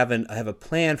like I have a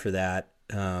plan for that.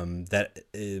 That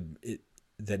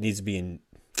needs to be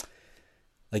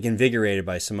invigorated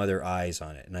by some other eyes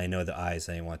on it, and I know the eyes,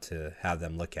 and I want to have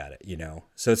them look at it.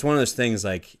 So it's one of those things.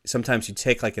 Like sometimes you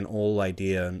take like an old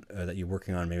idea that you're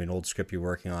working on, maybe an old script you're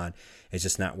working on, it's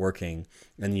just not working,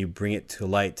 and you bring it to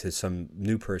light to some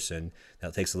new person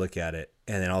that takes a look at it,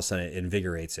 and then all of a sudden it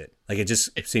invigorates it. Like it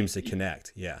seems to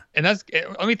connect. Yeah. And that's,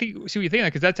 let me see what you think,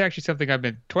 because that's actually something I've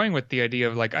been toying with, the idea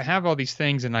of like, I have all these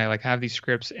things and I like have these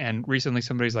scripts, and recently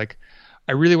somebody's like,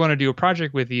 I really want to do a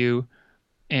project with you.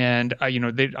 And I'm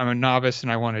a novice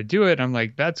and I want to do it. And I'm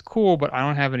like, that's cool, but I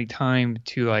don't have any time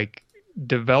to like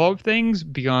develop things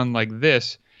beyond like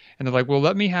this. And they're like, well,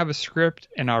 let me have a script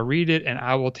and I'll read it and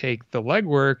I will take the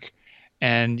legwork,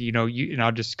 and and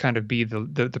I'll just kind of be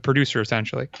the producer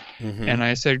essentially. Mm-hmm. And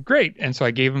I said, great. And so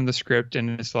I gave them the script,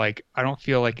 and it's like, I don't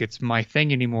feel like it's my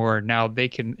thing anymore. Now they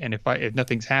can, and if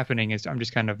nothing's happening, I'm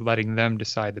just kind of letting them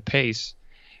decide the pace.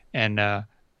 And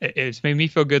it's made me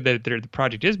feel good that the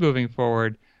project is moving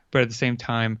forward, but at the same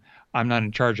time, I'm not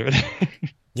in charge of it.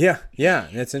 Yeah,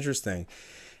 that's interesting.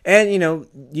 And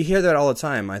you hear that all the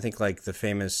time. I think like the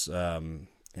famous Lawrence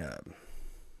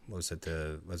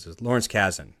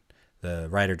Kasdan, the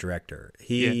writer director.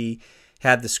 He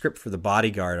had the script for The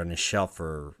Bodyguard on his shelf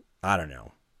for, I don't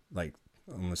know, like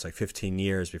almost like 15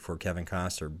 years before Kevin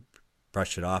Costner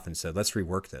brushed it off and said, let's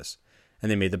rework this. And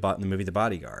they made the movie The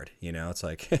Bodyguard. It's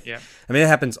like, yeah. I mean, it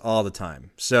happens all the time.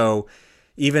 So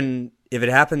even if it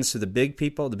happens to the big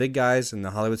people, the big guys in the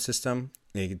Hollywood system,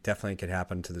 it definitely could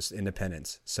happen to this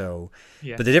independents. So,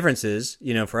 yeah. But the difference is,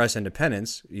 for us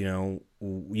independents, you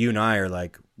and I are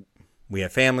like, we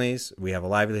have families, we have a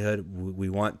livelihood, we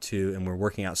want to, and we're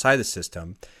working outside the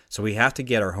system. So we have to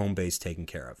get our home base taken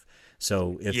care of.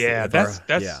 So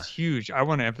that's huge. I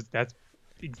want to emphasize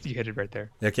you hit it right there.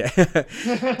 Okay.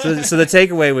 So the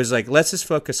takeaway was like, let's just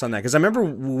focus on that. Because I remember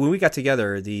when we got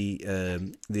together,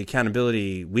 the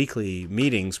accountability weekly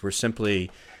meetings were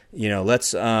simply,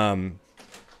 let's go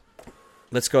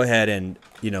ahead and,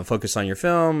 focus on your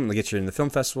film, get you in the film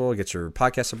festival, get your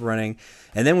podcast up and running.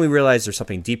 And then we realized there's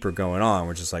something deeper going on.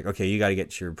 We're just like, okay, you got to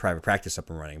get your private practice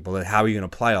up and running. But how are you going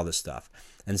to apply all this stuff?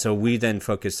 And so we then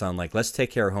focused on like, let's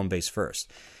take care of home base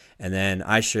first. And then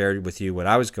I shared with you what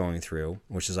I was going through,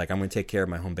 which is like, I'm going to take care of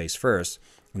my home base first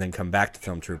and then come back to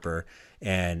Film Trooper.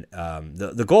 And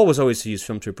the goal was always to use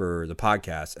Film Trooper, the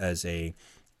podcast, as a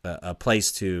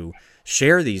place to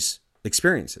share these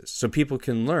experiences so people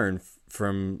can learn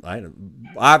from,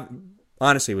 I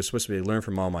honestly was supposed to be learn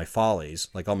from all my follies,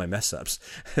 like all my mess ups.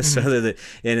 So that,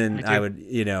 and I would,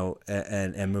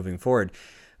 and moving forward.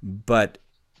 But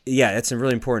yeah, it's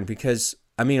really important because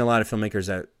I mean, a lot of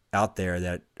filmmakers out there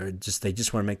that are they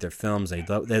just want to make their films.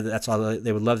 That's all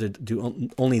they would love to do,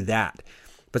 only that.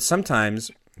 But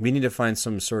sometimes we need to find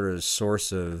some sort of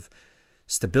source of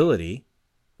stability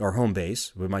or home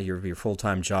base. It might be your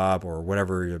full-time job or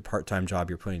whatever your part-time job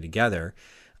you're putting together,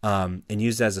 and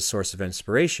use that as a source of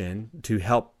inspiration to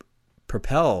help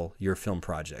propel your film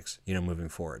projects, moving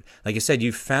forward. Like I said,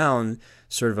 you found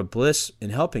sort of a bliss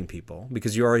in helping people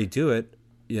because you already do it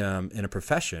in a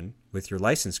profession with your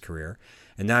licensed career.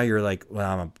 And now you're like,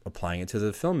 well, I'm applying it to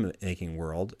the filmmaking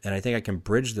world. And I think I can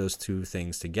bridge those two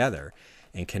things together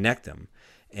and connect them.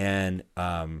 And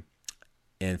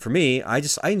for me, I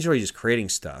enjoy just creating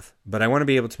stuff, but I want to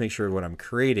be able to make sure what I'm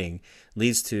creating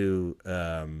leads to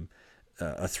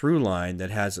a through line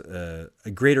that has a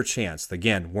greater chance.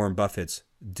 Again, Warren Buffett's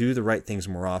do the right things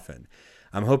more often.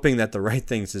 I'm hoping that the right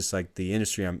things is like the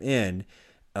industry I'm in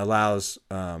allows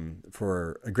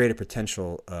for a greater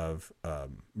potential of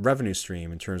revenue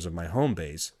stream in terms of my home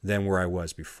base than where I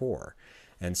was before.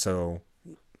 And so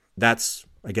that's,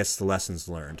 I guess, the lessons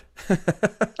learned.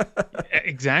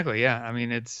 Exactly. Yeah. I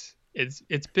mean, it's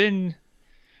been,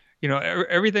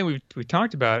 everything we've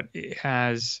talked about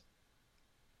has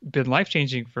been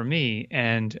life-changing for me.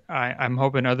 And I'm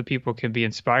hoping other people can be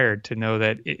inspired to know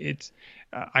that it's,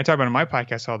 I talk about it on my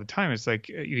podcast all the time. It's like,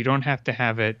 you don't have to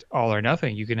have it all or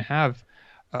nothing. You can have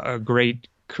a great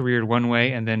career one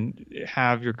way and then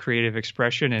have your creative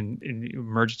expression and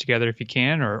merge together if you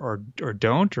can, or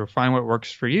don't, or find what works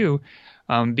for you.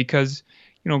 Because,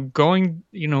 going,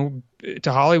 to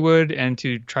Hollywood and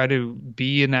to try to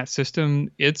be in that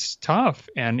system, it's tough.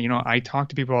 And, I talk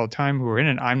to people all the time who are in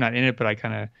it. I'm not in it, but I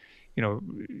kind of,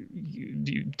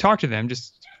 talk to them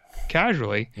just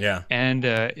casually. Yeah. And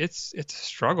it's a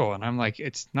struggle. And I'm like,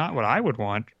 it's not what I would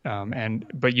want.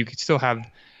 But you could still have,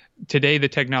 today the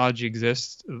technology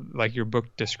exists, like your book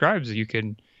describes, you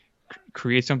can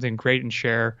create something great and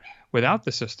share without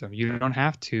the system. You don't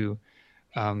have to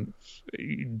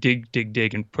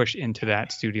dig and push into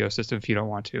that studio system if you don't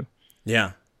want to.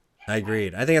 Yeah, I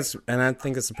agreed. I think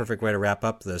it's the perfect way to wrap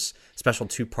up this special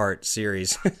 2-part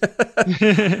series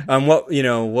on what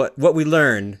we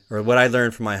learned, or what I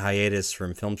learned from my hiatus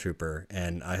from Film Trooper.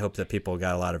 And I hope that people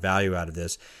got a lot of value out of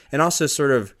this, and also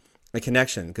sort of a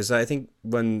connection, because I think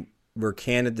when we're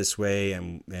candid this way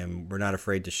and we're not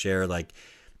afraid to share, like,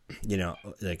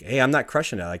 hey, I'm not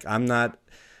crushing it. Like, I'm not,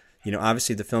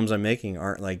 obviously the films I'm making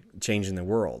aren't like changing the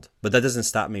world, but that doesn't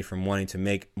stop me from wanting to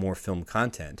make more film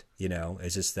content.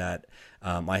 It's just that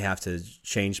I have to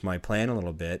change my plan a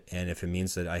little bit. And if it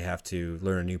means that I have to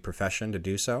learn a new profession to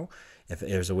do so, if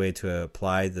there's a way to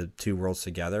apply the two worlds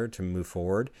together to move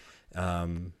forward,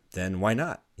 then why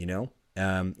not,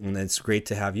 and it's great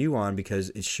to have you on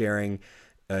because it's sharing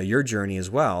your journey as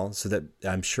well, so that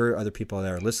I'm sure other people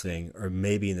that are listening are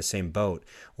maybe in the same boat,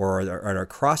 or are at a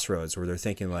crossroads where they're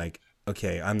thinking like,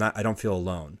 okay, I don't feel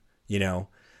alone,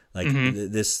 like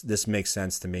this makes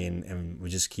sense to me, and you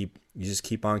just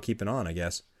keep on keeping on, I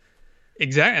guess.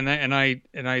 Exactly. And I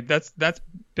that's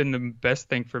been the best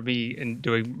thing for me in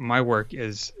doing my work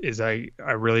is I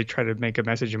really try to make a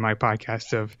message in my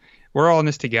podcast of, we're all in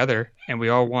this together and we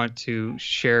all want to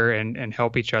share and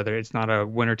help each other. It's not a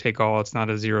winner take all. It's not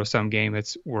a zero-sum game.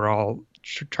 We're all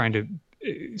trying to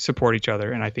support each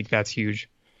other. And I think that's huge.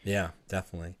 Yeah,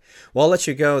 definitely. Well, I'll let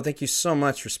you go. Thank you so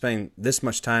much for spending this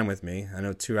much time with me. I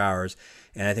know 2 hours,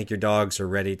 and I think your dogs are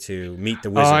ready to meet the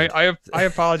wizard. I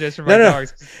apologize for my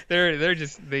dogs. They're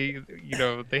just they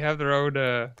have their own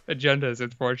agendas,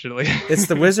 unfortunately. It's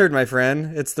the wizard, my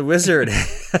friend. It's the wizard.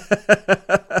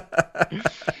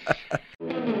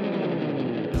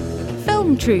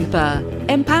 Film Trooper,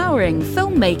 empowering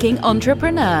filmmaking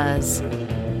entrepreneurs.